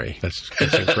life, sorry. That's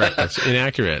incorrect. That's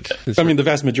inaccurate. The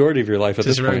vast majority of your life at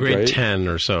this point, grade right? 10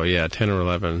 or so, 10 or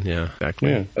 11, exactly.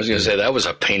 Yeah. I was going to say, that was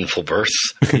a painful birth.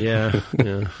 Yeah.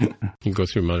 You go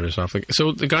through mothers off.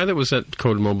 So the guy that was at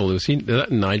Code Mobile, is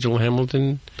that Nigel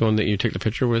Hamilton, the one that you took the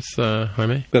picture with,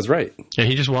 Jaime? That's right. And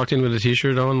he just walked in with a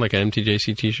T-shirt on, like an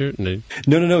MTJC T-shirt?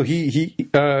 No.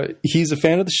 He's a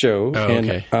fan of the show. Oh, and,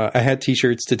 okay. I had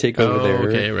T-shirts to take over there.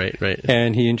 Okay, right.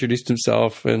 And he introduced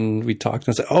himself, and we talked,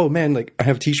 and I said, oh, man, I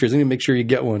have T-shirts. I need to make sure you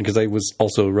get one, because I was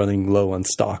also running low on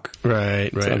stock.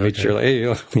 Right. So I made sure,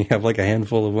 hey, we have a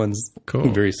handful of ones. Cool.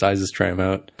 Various sizes, try them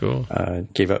out. Cool.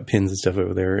 Gave out pins and stuff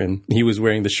over there, and he was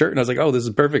wearing the shirt, and I was like, oh, this is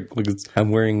perfect. Look,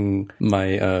 I'm wearing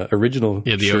my original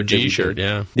the shirt. OG shirt,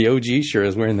 yeah. The OG shirt. I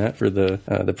was wearing that for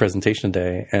the presentation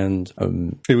day, and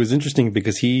it was interesting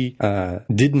because he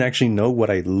didn't actually know what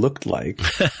I looked like,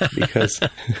 because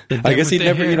I guess he'd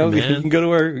never, you can go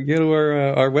to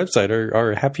our website,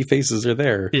 our happy faces are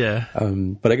there. Yeah.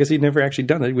 But I guess he'd never actually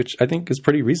done it, which I think is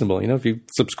pretty reasonable. If you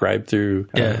subscribe through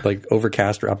like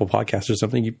Overcast or Apple Podcasts or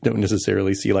something, you don't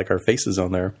necessarily see our faces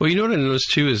on there. Well, what I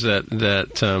noticed too is that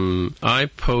I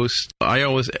post. I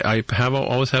always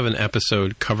have an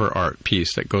episode cover art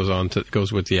piece that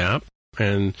goes with the app.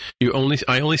 And I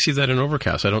only see that in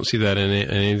Overcast. I don't see that in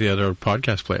any of the other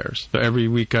podcast players. So every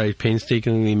week I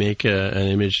painstakingly make an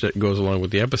image that goes along with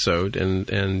the episode,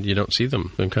 and you don't see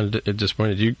them. I'm kind of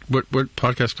disappointed. What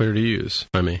podcast player do you use?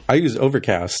 I use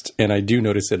Overcast, and I do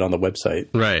notice it on the website.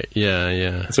 Right.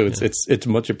 Yeah. So it's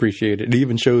much appreciated. It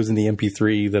even shows in the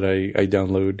MP3 that I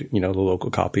download. The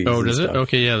local copies. Oh, does it?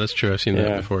 Okay, yeah, that's true. I've seen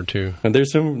that before too. And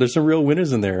there's some real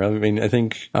winners in there. I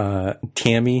think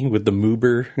Tammy with the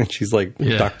Moober, and she's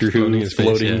like Doctor Who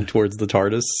floating towards the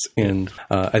TARDIS. And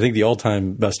I think the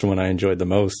all-time best one I enjoyed the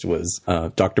most was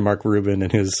Dr. Mark Rubin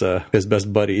and his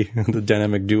best buddy, the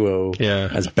dynamic duo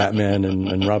as Batman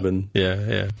and Robin.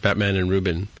 Yeah. Batman and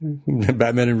Rubin.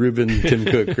 Batman and Rubin, Tim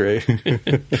Cook, right?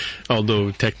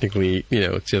 Although technically,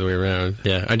 it's the other way around.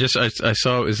 Yeah, I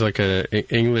saw it was like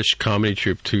a English comedy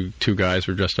troupe. Two guys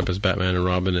were dressed up as Batman and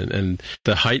Robin, and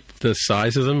the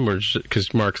size of them were,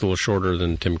 because Mark's a little shorter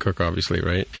than Tim Cook, obviously,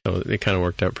 right? So it kind of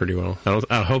worked out pretty well.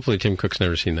 Hopefully Tim Cook's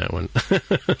never seen that one.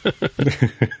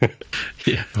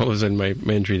 Yeah, all of a sudden my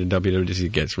entry to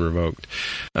WWDC gets revoked.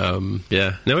 No,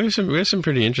 we have some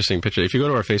pretty interesting pictures. If you go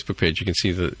to our Facebook page, you can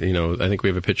see that, I think we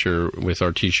have a picture with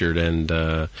our T-shirt and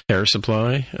hair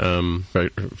supply.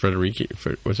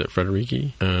 Federici? Was it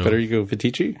Federici? Federico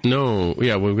Fetici? No,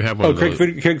 yeah, we have one. Oh, Craig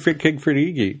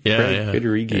Federici. Yeah.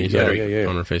 Federici. Yeah.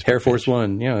 On our Facebook Air Force page.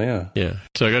 One. Yeah.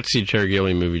 So I got to see Terry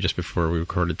Gilliam movie just before we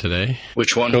recorded today.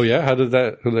 Which one? Oh yeah, how did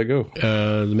that go?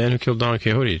 The Man Who Killed Don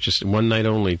Quixote. Just one night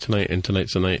only tonight, and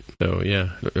tonight's the night. So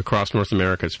yeah, across North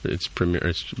America, it's premiere.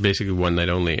 It's basically one night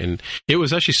only, and it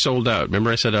was actually sold out.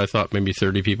 Remember, I said I thought maybe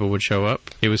 30 people would show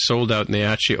up. It was sold out, and they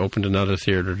actually opened another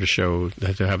theater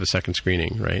to have a second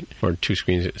screening, right, or two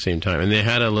screens at the same time. And they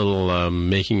had a little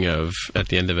making of at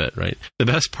the end of it, right. The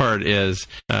best part is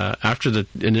after the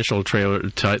initial trailer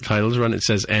titles run, it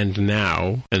says "and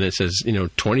now," and it says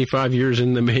 25 years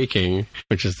in the making,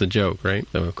 which is the joke, right?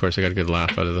 So of course I got a good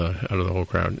laugh out of the whole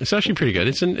crowd. It's actually pretty good.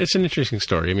 It's an interesting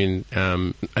story. I mean,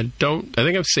 I think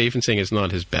I'm safe in saying it's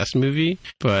not his best movie,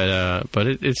 but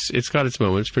it's got its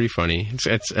moments. It's pretty funny.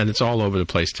 It's all over the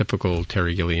place. Typical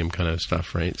Terry Gilliam kind of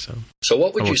stuff, right? So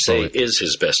what would you say is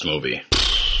his best movie?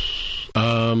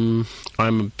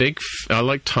 I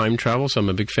like time travel, so I'm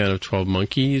a big fan of 12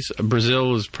 Monkeys.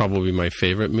 Brazil is probably my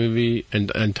favorite movie,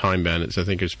 and Time Bandits, I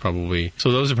think, is probably...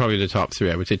 So those are probably the top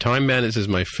three. I would say Time Bandits is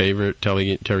my favorite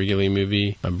Terry Gilliam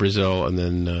movie, Brazil, and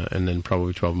then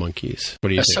probably 12 Monkeys. What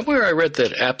do you think? Somewhere I read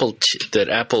that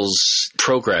Apple's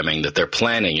programming that they're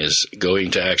planning is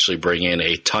going to actually bring in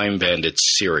a Time Bandits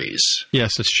series.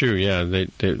 Yes, that's true, yeah.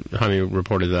 Jaime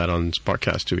reported that on his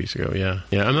podcast 2 weeks ago, yeah.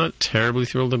 Yeah, I'm not terribly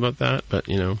thrilled about that, but,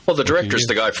 Well, the director's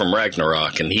the guy from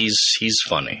Ragnarok, and he's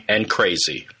funny and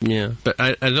crazy. Yeah, but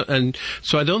I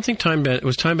don't think Time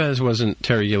Bandits wasn't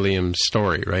Terry Gilliam's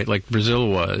story, right? Like Brazil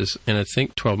was, and I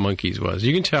think 12 Monkeys was.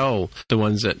 You can tell the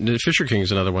ones that Fisher King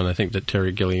is another one I think that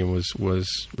Terry Gilliam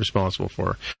was responsible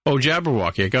for. Oh,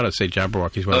 Jabberwocky! I gotta say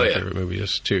Jabberwocky is one of my favorite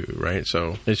movies too, right?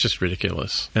 So it's just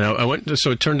ridiculous. And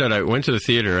so it turned out I went to the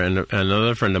theater, and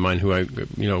another friend of mine who I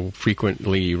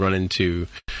frequently run into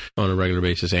on a regular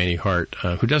basis, Annie Hart,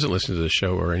 who doesn't listen to the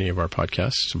show or any of our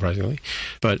podcasts, surprisingly,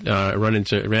 but ran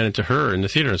into her in the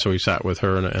theater, and so we sat with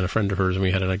her and a friend of hers, and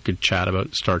we had a good chat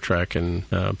about Star Trek and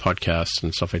podcasts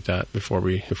and stuff like that before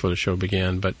the show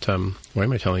began. But why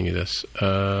am I telling you this?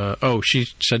 She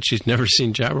said she's never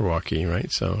seen Jabberwocky,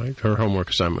 right? So her homework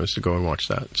assignment was to go and watch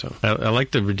that. So I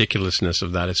like the ridiculousness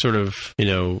of that. It's sort of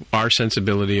our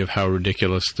sensibility of how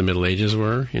ridiculous the Middle Ages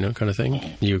were, kind of thing.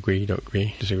 You agree? You don't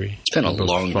agree? Disagree? It's been a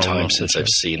long time since I've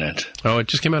seen it. Oh, it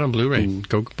just came out on Blu-ray.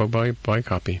 Go buy a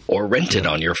copy. Or rent it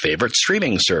on your favorite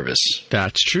streaming service.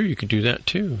 That's true. You could do that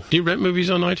too. Do you rent movies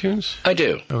on iTunes? I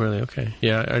do. Oh, really? Okay.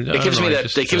 Yeah. It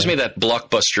gives me that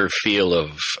blockbuster feel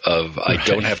of I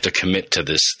don't have to commit to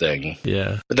this thing.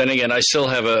 Yeah. But then again, I still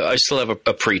have a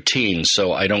preteen,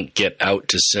 so I don't get out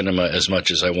to cinema as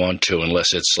much as I want to,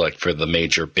 unless it's like for the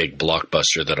major big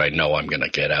blockbuster that I know I'm going to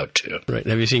get out to. Right.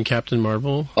 Have you seen Captain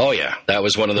Marvel? Oh yeah, that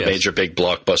was one of the major big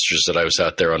blockbusters that I was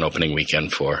out there on opening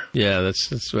weekend for. Yeah, that's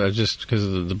just because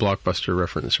of the blockbuster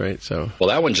reference, right? So. Well,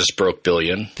 that one just broke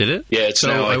billion. Did it? Yeah, it's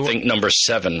now I think number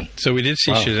 7. So we did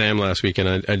see Shazam last week,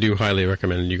 and I do highly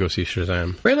recommend you go see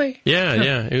Shazam. Really?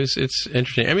 Yeah. It's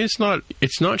interesting. I mean,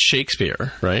 it's not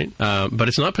Shakespeare, right? But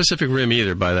it's not Pacific Rim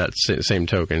either. By that same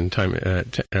token,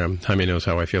 Jaime knows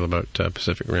how I feel about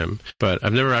Pacific Rim, but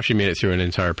I've never actually made it through an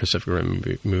entire Pacific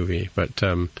Rim movie. But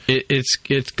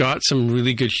it's got some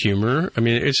really good humor. I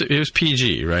mean, it was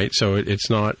PG, right? So it's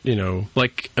not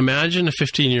like imagine a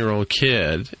 15-year-old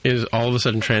kid is all of a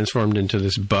sudden transformed into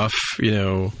this buff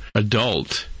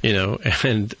adult.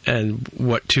 And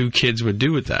what two kids would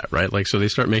do with that, right? Like, so they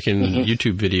start making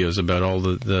YouTube videos about all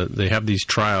they have these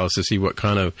trials to see what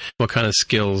kind of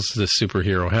skills this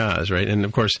superhero has, right? And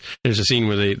of course, there's a scene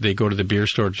where they go to the beer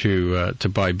store to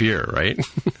buy beer, right?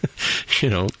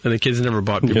 And the kids never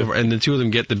bought beer before, and the two of them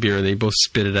get the beer and they both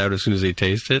spit it out as soon as they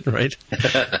taste it, right?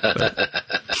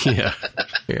 Yeah.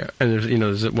 And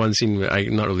there's one scene,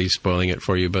 I'm not really spoiling it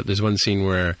for you, but there's one scene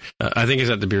where I think it's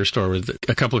at the beer store where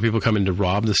a couple of people come in to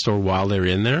rob the store while they're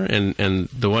in there, and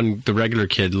the regular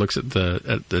kid looks at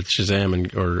the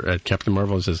Shazam or at Captain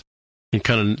Marvel and says, he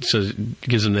kind of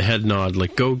gives him the head nod,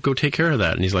 like, go take care of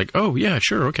that. And he's like, oh, yeah,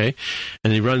 sure, okay.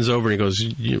 And he runs over and he goes,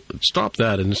 stop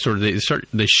that. And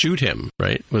they shoot him,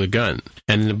 right, with a gun.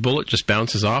 And the bullet just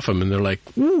bounces off him. And they're like,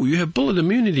 ooh, you have bullet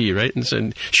immunity, right? And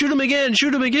said, shoot him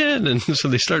again. And so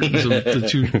they start, the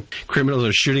two criminals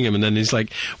are shooting him. And then he's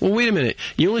like, well, wait a minute.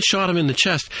 You only shot him in the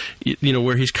chest,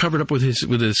 where he's covered up with his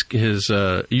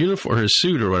uniform, or his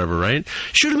suit or whatever, right?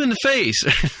 Shoot him in the face.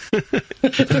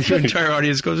 The entire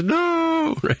audience goes, no.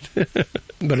 Right.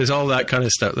 But it's all that kind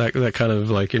of stuff, that kind of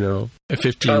like, a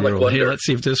 15-year-old, hey, let's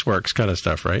see if this works kind of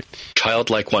stuff, right?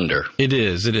 Childlike wonder. It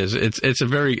is. It's a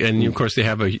very, and of course they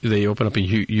open up a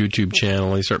YouTube channel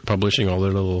and they start publishing all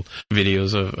their little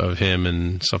videos of him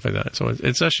and stuff like that. So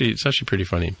it's actually pretty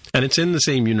funny. And it's in the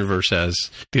same universe as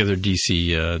the other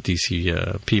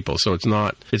DC people. So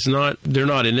they're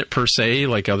not in it per se,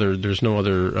 like there's no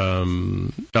other,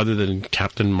 other than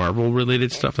Captain Marvel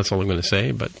related stuff. That's all I'm going to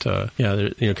say. But,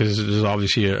 because there's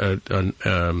obviously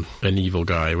an evil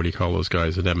guy. What do you call those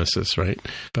guys? A nemesis, right?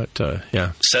 But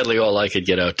yeah. Sadly, all I could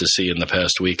get out to see in the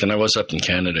past week, and I was up in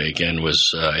Canada again, was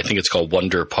I think it's called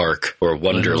Wonder Park or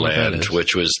Wonderland,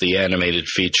 which was the animated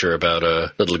feature about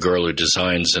a little girl who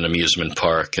designs an amusement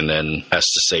park and then has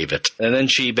to save it. And then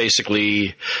she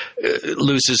basically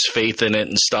loses faith in it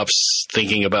and stops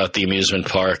thinking about the amusement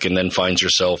park, and then finds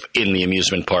herself in the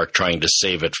amusement park trying to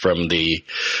save it from the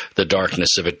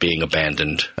darkness of it being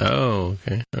abandoned. Oh,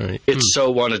 okay. All right. It so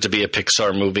wanted to be a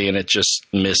Pixar movie, and it just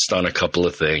missed on a couple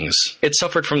of things. It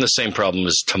suffered from the same problem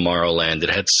as Tomorrowland. It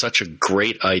had such a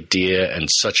great idea and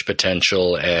such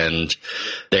potential, and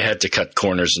they had to cut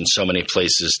corners in so many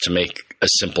places to make a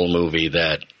simple movie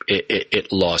that it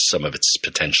lost some of its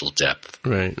potential depth.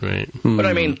 Right. But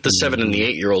I mean, the 7 and the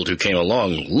 8-year-old who came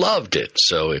along loved it,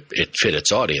 so it fit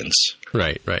its audience.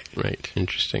 Right.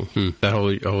 Interesting. That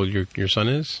how old your son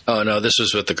is? Oh, no, this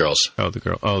was with the girls. Oh, the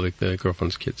girl. Oh, the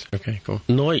girlfriend's kids. Okay, cool.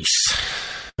 Nice.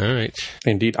 All right.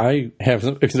 Indeed. I have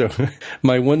so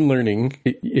my one learning,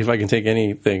 if I can take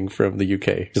anything from the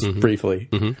UK, just briefly,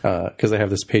 because I have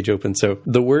this page open. So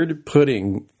the word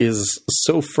pudding is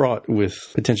so fraught with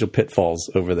potential pitfalls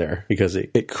over there, because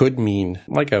it could mean,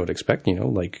 like I would expect,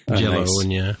 like a Jello,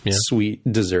 nice, and sweet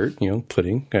dessert,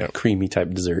 pudding, creamy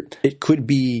type dessert. It could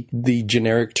be the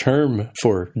generic term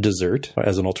for dessert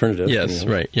as an alternative. Yes,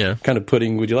 right, yeah. Kind of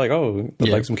pudding would you like? Oh, I'd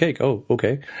like some cake. Oh,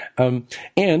 okay. And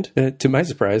to my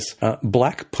surprise,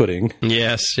 black pudding.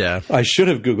 Yes, yeah. I should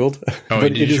have Googled,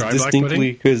 but it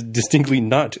is distinctly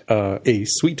not a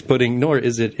sweet pudding, nor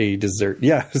is it a dessert.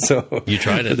 Yeah, so you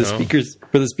tried it.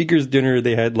 For the speakers dinner,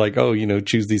 they had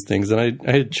choose these things, and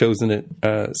I had chosen it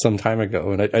some time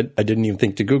ago, and I didn't even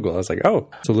think to Google. I was like, oh,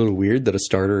 it's a little weird that a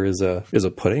starter is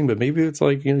a pudding, but maybe it's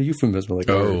like euphemism, like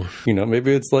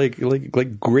maybe it's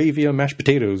like gravy on mashed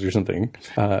potatoes or something.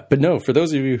 But no, for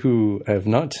those of you who have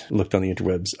not looked on the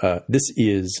interwebs, this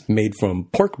is made from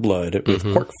pork blood with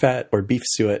pork fat or beef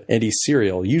suet and a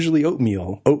cereal, usually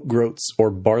oatmeal, oat groats,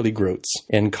 or barley groats,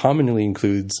 and commonly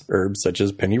includes herbs such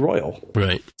as pennyroyal.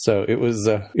 Right. So it was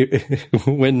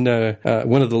when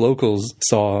one of the locals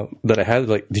saw that I had,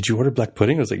 like, did you order black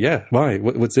pudding? I was like, yeah. Why?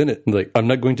 What's in it? And like, I'm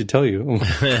not going to tell you.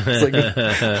 It's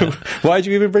like, why'd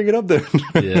you even bring it up then?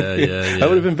 Yeah. I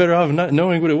would have been better off not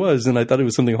knowing what it was, and I thought it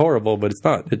was something horrible, but it's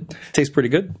not. It tastes pretty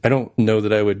good. I don't know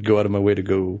that I would go out of my way to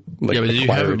go like. Yeah, but did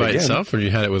you have it by itself, or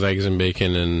you had it with eggs and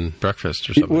bacon and breakfast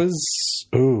or something? It was,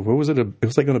 what was it? It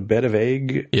was like on a bed of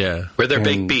egg. Yeah. Were there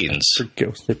baked beans?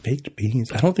 Was there baked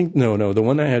beans? I don't think, no. The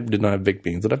one I had did not have baked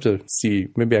beans. I'd have to see.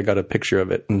 Maybe I got a picture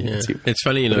of it. And see. It's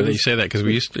funny, that you say that, because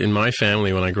we used to, in my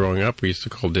family, when I growing up, we used to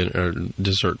call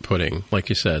dessert pudding, like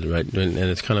you said, right? And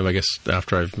it's kind of, I guess,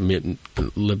 after I've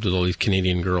lived with all these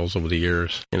Canadian girls over the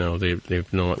years,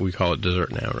 they've known we call it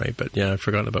dessert now, right? But yeah, I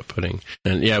forgot about pudding.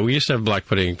 And yeah, we used to have black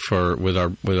pudding with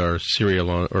our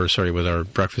cereal with our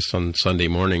breakfast on Sunday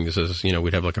mornings. As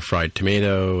we'd have like a fried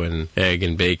tomato and egg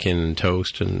and bacon and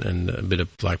toast and a bit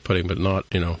of black pudding, but not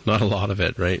a lot of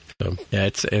it, right? So yeah,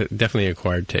 it's definitely an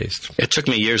acquired taste. It took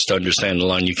me years to understand the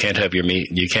line. You can't have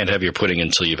your pudding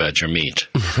until you've had your meat.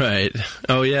 Right.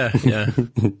 Oh yeah.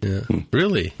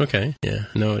 Really? Okay. Yeah.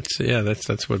 No,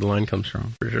 that's where the line comes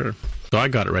from, for sure. So I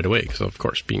got it right away, because of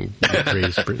course, being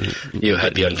raised Britain. You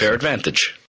had the unfair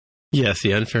advantage. Yes,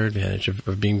 the unfair advantage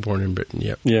of being born in Britain.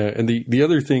 Yep. Yeah, and the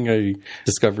other thing I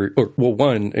discovered,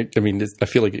 one, I mean, I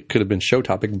feel like it could have been show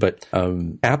topic, but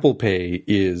Apple Pay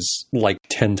is like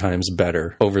 10 times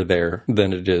better over there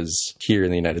than it is here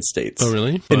in the United States. Oh,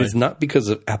 really? And it's not because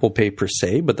of Apple Pay per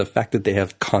se, but the fact that they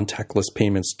have contactless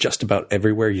payments just about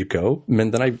everywhere you go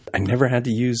meant that I never had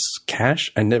to use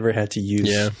cash. I never had to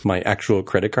use my actual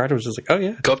credit card. I was just like, oh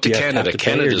yeah. Go up to Canada.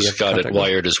 Canada's got it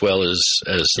wired as well as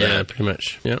that. Pretty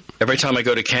much. Yeah. Every time I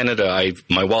go to Canada,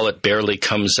 my wallet barely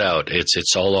comes out.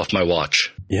 It's all off my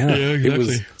watch. Yeah, exactly. It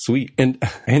was sweet. And I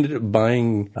ended up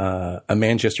buying a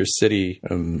Manchester City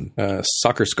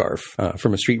soccer scarf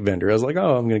from a street vendor. I was like,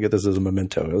 oh, I'm going to get this as a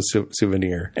memento, a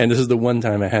souvenir. And this is the one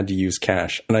time I had to use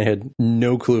cash. And I had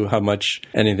no clue how much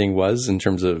anything was in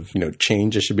terms of,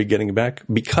 change I should be getting back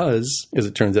because, as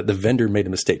it turns out, the vendor made a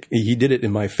mistake. He did it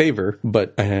in my favor,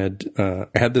 but I had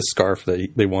this scarf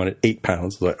that they wanted 8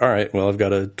 pounds. I was like, all right, well, I've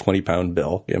got a 20-pound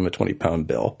bill. Give him a 20-pound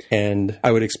bill. And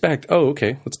I would expect, oh,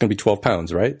 okay, it's going to be 12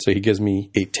 pounds, right? So he gives me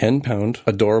a 10-pound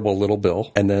adorable little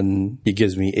bill, and then he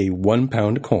gives me a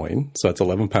 1-pound coin. So that's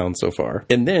 11 pounds so far.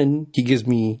 And then he gives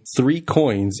me 3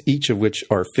 coins, each of which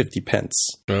are 50 pence.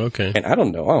 Oh, okay. And I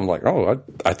don't know. I'm like,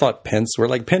 I thought pence were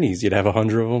like pennies. You'd have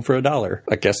 100 of them for $1.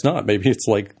 I guess not. Maybe it's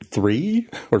like 3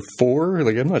 or 4.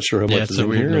 Like, I'm not sure how much is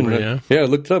in here. Number, I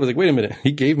looked it up. I was like, wait a minute.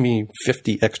 He gave me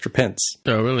 50 extra pence.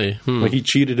 Oh, really? Like, he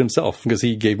cheated himself because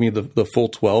he gave me the full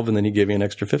 12 and then he gave me an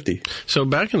extra 50. So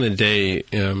back in the day,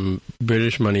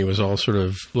 British money was all sort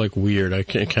of like weird. I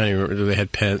can't even remember. They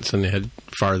had pence and they had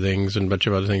farthings and a bunch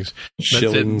of other things.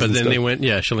 Shillings. But then they went,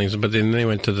 shillings. But then they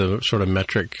went to the sort of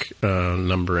metric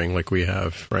numbering like we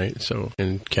have, right? So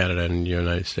in Canada and the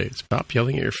United States. Stop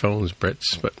yelling at your phones,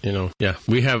 Brits. But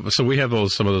we have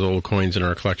some of those old coins in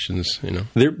our collections.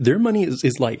 Their money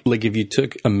is like if you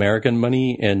took American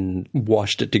money and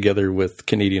washed it together with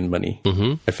Canadian money.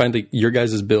 Mm-hmm. I find that your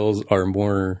guys' bills are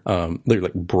more they're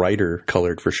like brighter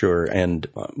colored for sure and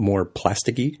more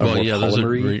plasticky. Well, more those are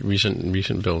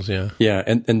recent bills. Yeah,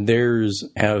 and theirs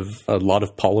have a lot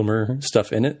of polymer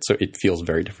stuff in it, so it feels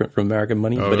very different from American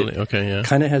money. Oh, but really? it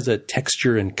kind of has a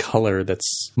texture and color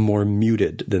that's more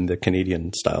muted than the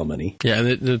Canadian style money. Yeah,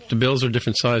 and the bills are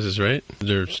different sizes, right?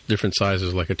 There's different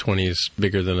sizes, like a 20 is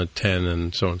bigger than a 10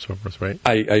 and so on and so forth, right?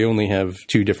 I only have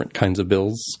 2 different kinds of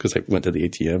bills because I went to the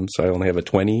ATM, so I only have a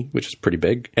 20, which is pretty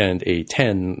big, and a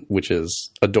 10, which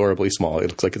is adorably small. It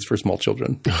looks like it's for small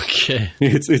children. Okay.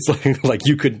 It's like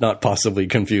you could not possibly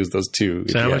confuse those two.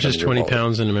 So how much is 20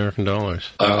 pounds in American dollars?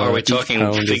 Are we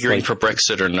talking figuring for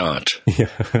Brexit or not? Yeah.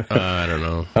 I don't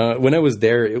know. When I was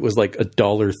there, it was like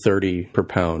 $1.30 per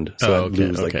pound. So I'd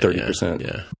lose like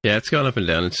 30%. Yeah, it's gone up and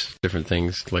down. It's different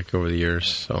things like over the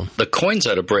years. So the coins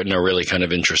out of Britain are really kind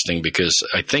of interesting because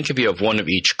I think if you have one of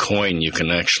each coin, you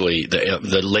can actually,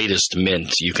 the latest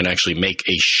mint, you can actually make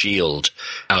a shield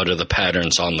out of the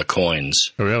patterns on the coins.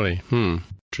 Oh, really?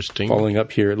 Interesting. Following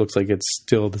up here, it looks like it's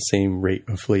still the same rate,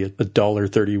 roughly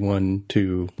 $1.31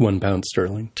 to £1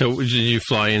 sterling. So did you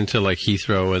fly into like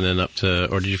Heathrow and then up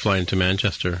to, or did you fly into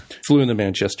Manchester? Flew into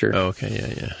Manchester. Oh,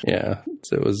 okay, yeah.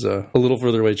 So it was a little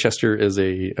further away. Chester is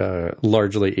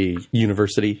largely a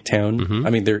university town. Mm-hmm. I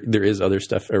mean, there is other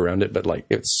stuff around it, but like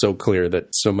it's so clear that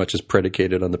so much is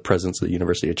predicated on the presence of the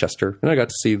University of Chester. And I got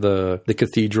to see the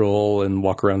cathedral and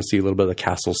walk around to see a little bit of the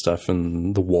castle stuff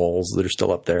and the walls that are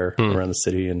still up there around the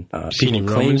city. And people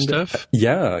Roman stuff.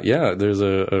 Yeah. There's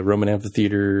a Roman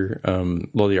amphitheater.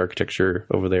 The architecture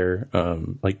over there.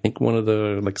 I think one of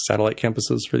the like satellite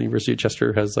campuses for the University of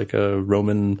Chester has like a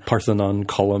Roman Parthenon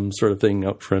column sort of thing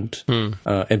out front.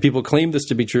 And people claim this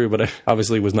to be true, but I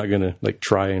obviously was not going to like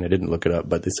try, and I didn't look it up.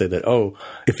 But they say that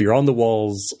if you're on the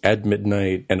walls at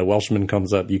midnight and a Welshman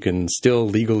comes up, you can still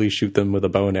legally shoot them with a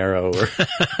bow and arrow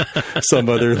or some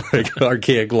other like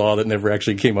archaic law that never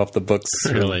actually came off the books.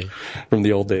 Really, from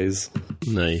the old days.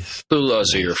 Nice. The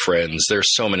laws are your friends. There's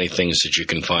so many things that you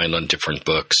can find on different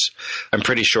books. I'm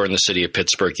pretty sure in the city of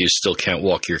Pittsburgh, you still can't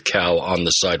walk your cow on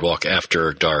the sidewalk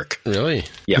after dark. Really?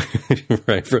 Yeah.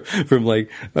 Right. From like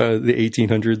the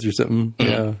 1800s or something.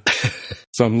 Yeah.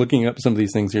 So I'm looking up some of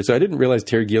these things here. So I didn't realize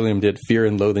Terry Gilliam did Fear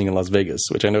and Loathing in Las Vegas,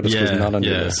 which I noticed was not on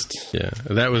your list. Yeah,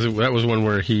 that was one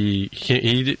where he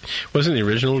wasn't the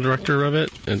original director of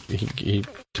it, and he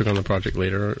took on the project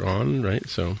later on, right?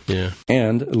 So, yeah.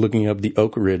 And looking up the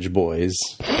Oak Ridge Boys.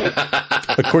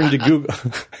 According to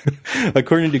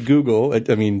Google,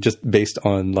 I mean, just based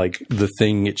on like the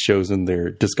thing it shows in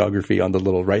their discography on the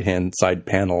little right-hand side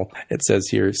panel, it says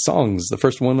here, songs. The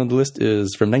first one on the list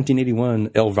is from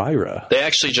 1981, Elvira. They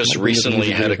actually just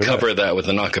recently had a cover of that with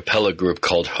an a cappella group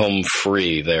called Home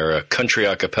Free. They're a country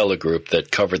a cappella group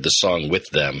that covered the song with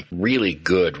them. Really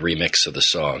good remix of the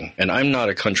song. And I'm not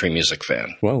a country music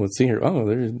fan. Well, let's see here. Oh,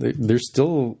 they're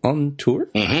still on tour?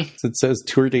 Mm-hmm. It says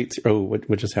tour dates. Oh,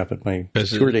 what just happened? My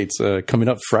tour dates coming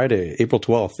up Friday, April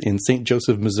 12th in St.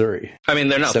 Joseph, Missouri. I mean,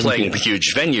 they're not playing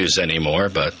huge venues anymore,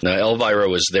 but Elvira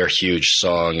was their huge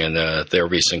song, and their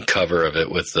recent cover of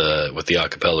it with the a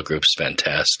cappella group is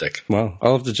fantastic. Wow.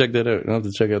 I'll have to check that out. I'll have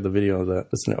to check out the video of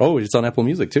that. Oh, it's on Apple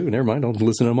Music too. Never mind. I'll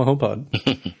listen on my HomePod.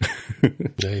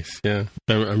 Nice. Yeah.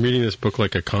 I'm reading this book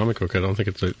like a comic book. I don't think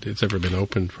it's ever been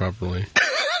opened properly.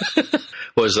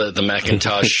 Was the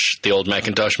Macintosh, the old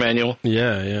Macintosh manual?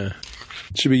 Yeah.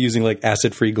 Should be using like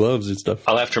acid-free gloves and stuff.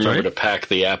 I'll have to remember to pack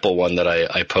the Apple one that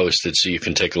I posted so you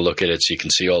can take a look at it so you can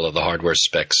see all of the hardware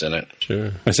specs in it. Sure.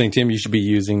 I was saying, Tim, you should be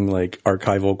using like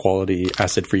archival quality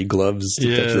acid-free gloves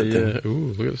to touch that thing.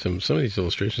 Ooh, look at some of these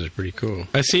illustrations are pretty cool.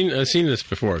 I've seen this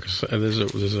before because there's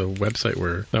a website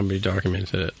where somebody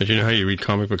documented it. But you know how you read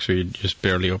comic books where you just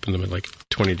barely open them at like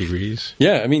 20 degrees?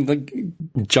 Yeah, I mean, like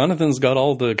Jonathan's got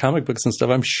all the comic books and stuff.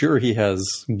 I'm sure he has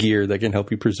gear that can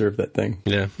help you preserve that thing.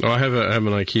 Yeah. Oh, I have an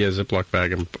IKEA Ziploc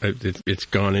bag, and it's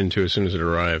gone into as soon as it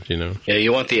arrived, you know. Yeah,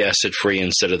 you want the acid-free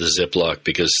instead of the Ziploc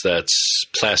because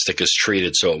plastic is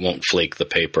treated so it won't flake the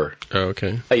paper. Oh,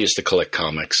 okay. I used to collect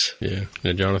comics. Yeah,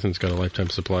 Jonathan's got a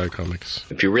lifetime supply of comics.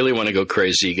 If you really want to go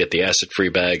crazy, you get the acid-free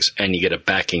bags, and you get a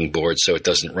backing board so it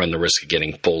doesn't run the risk of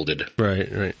getting folded.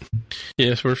 Right.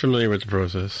 Yes, we're familiar with the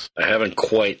process. I haven't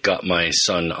quite got my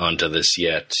son onto this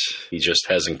yet. He just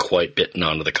hasn't quite bitten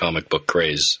onto the comic book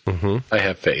craze. Mm-hmm. I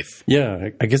have faith. Yeah,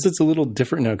 I guess it's a little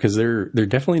different now because they're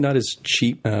definitely not as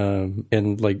cheap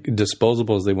and like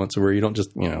disposable as they once were. You don't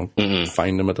just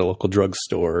find them at the local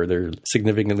drugstore. They're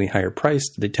significantly higher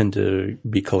priced. They tend to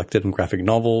be collected in graphic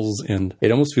novels, and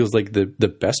it almost feels like the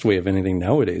best way of anything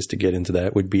nowadays to get into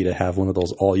that would be to have one of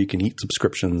those all-you-can-eat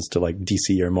subscriptions to like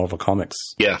DC or Marvel Comics.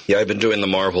 Yeah, I've been doing the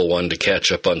Marvel one to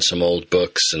catch up on some old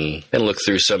books and look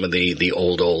through some of the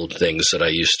old things that I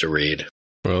used to read.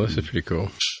 Well, this is pretty cool.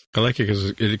 I like it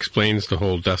because it explains the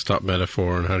whole desktop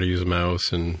metaphor and how to use a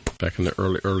mouse and back in the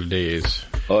early days.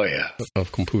 Oh yeah,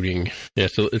 of computing. Yeah,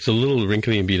 it's a little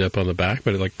wrinkly and beat up on the back,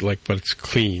 but but it's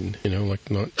clean. You know,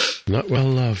 like not well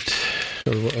loved.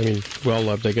 I mean, well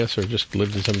loved, I guess, or just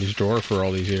lived in somebody's drawer for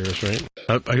all these years, right?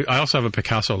 I also have a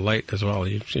Picasso Lite as well.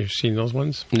 You've seen those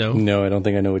ones? No, I don't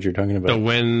think I know what you're talking about. So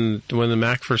when the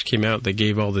Mac first came out, they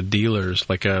gave all the dealers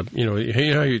like how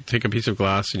you take a piece of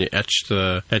glass and you etch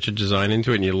a design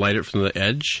into it and you light it from the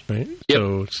edge, right? Yep.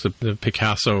 So it's the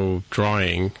Picasso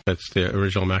drawing that's the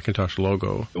original Macintosh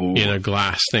logo. Ooh. In a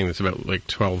glass thing that's about like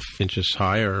 12 inches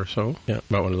high or so. Yeah,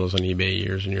 bought one of those on eBay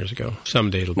years and years ago.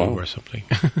 Someday it'll be worth something.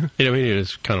 It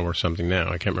is kind of worth something now.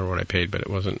 I can't remember what I paid, but it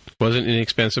wasn't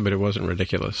inexpensive, but it wasn't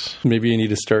ridiculous. Maybe you need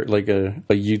to start like a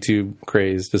YouTube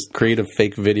craze. Just create a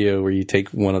fake video where you take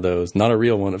one of those, not a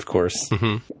real one, of course,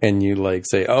 and you like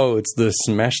say, "Oh, it's the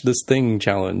smash this thing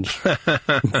challenge."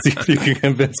 See if you can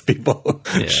convince people.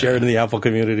 Yeah. Share it in the Apple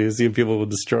community to see if people will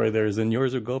destroy theirs, and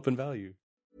yours will go up in value.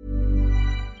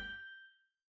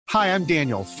 Hi, I'm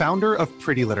Daniel, founder of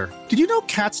Pretty Litter. Did you know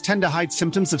cats tend to hide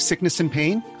symptoms of sickness and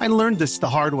pain? I learned this the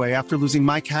hard way after losing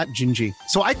my cat, Gingy.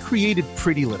 So I created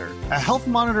Pretty Litter, a health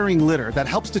monitoring litter that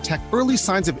helps detect early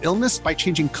signs of illness by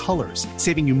changing colors,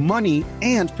 saving you money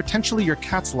and potentially your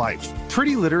cat's life.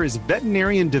 Pretty Litter is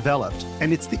veterinarian developed,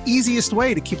 and it's the easiest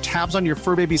way to keep tabs on your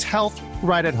fur baby's health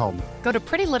right at home. Go to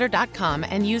prettylitter.com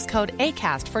and use code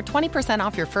ACAST for 20%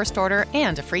 off your first order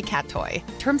and a free cat toy.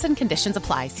 Terms and conditions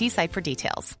apply. See site for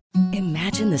details.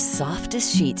 Imagine the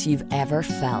softest sheets you've ever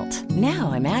felt.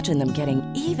 Now imagine them getting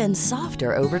even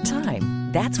softer over time.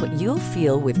 That's what you'll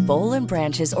feel with Boll &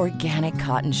 Branch's organic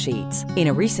cotton sheets. In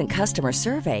a recent customer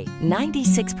survey,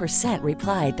 96%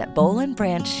 replied that Boll &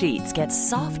 Branch sheets get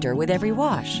softer with every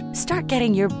wash. Start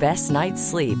getting your best night's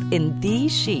sleep in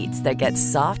these sheets that get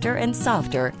softer and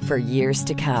softer for years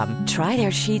to come. Try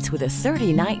their sheets with a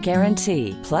 30-night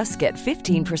guarantee. Plus, get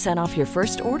 15% off your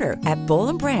first order at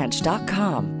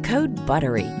bollandbranch.com. Code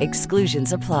BUTTERY.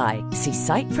 Exclusions apply. See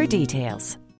site for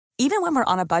details. Even when we're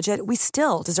on a budget, we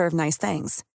still deserve nice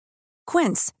things.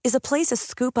 Quince is a place to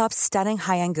scoop up stunning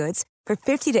high-end goods for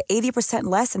 50 to 80%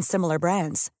 less than similar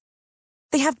brands.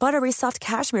 They have buttery soft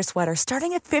cashmere sweaters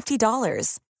starting at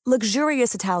 $50,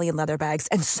 luxurious Italian leather bags,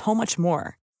 and so much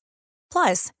more.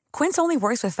 Plus, Quince only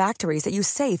works with factories that use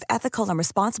safe, ethical, and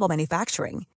responsible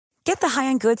manufacturing. Get the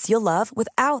high-end goods you'll love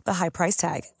without the high price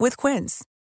tag with Quince.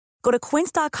 Go to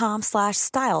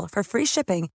quince.com/style for free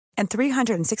shipping and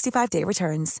 365-day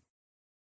returns.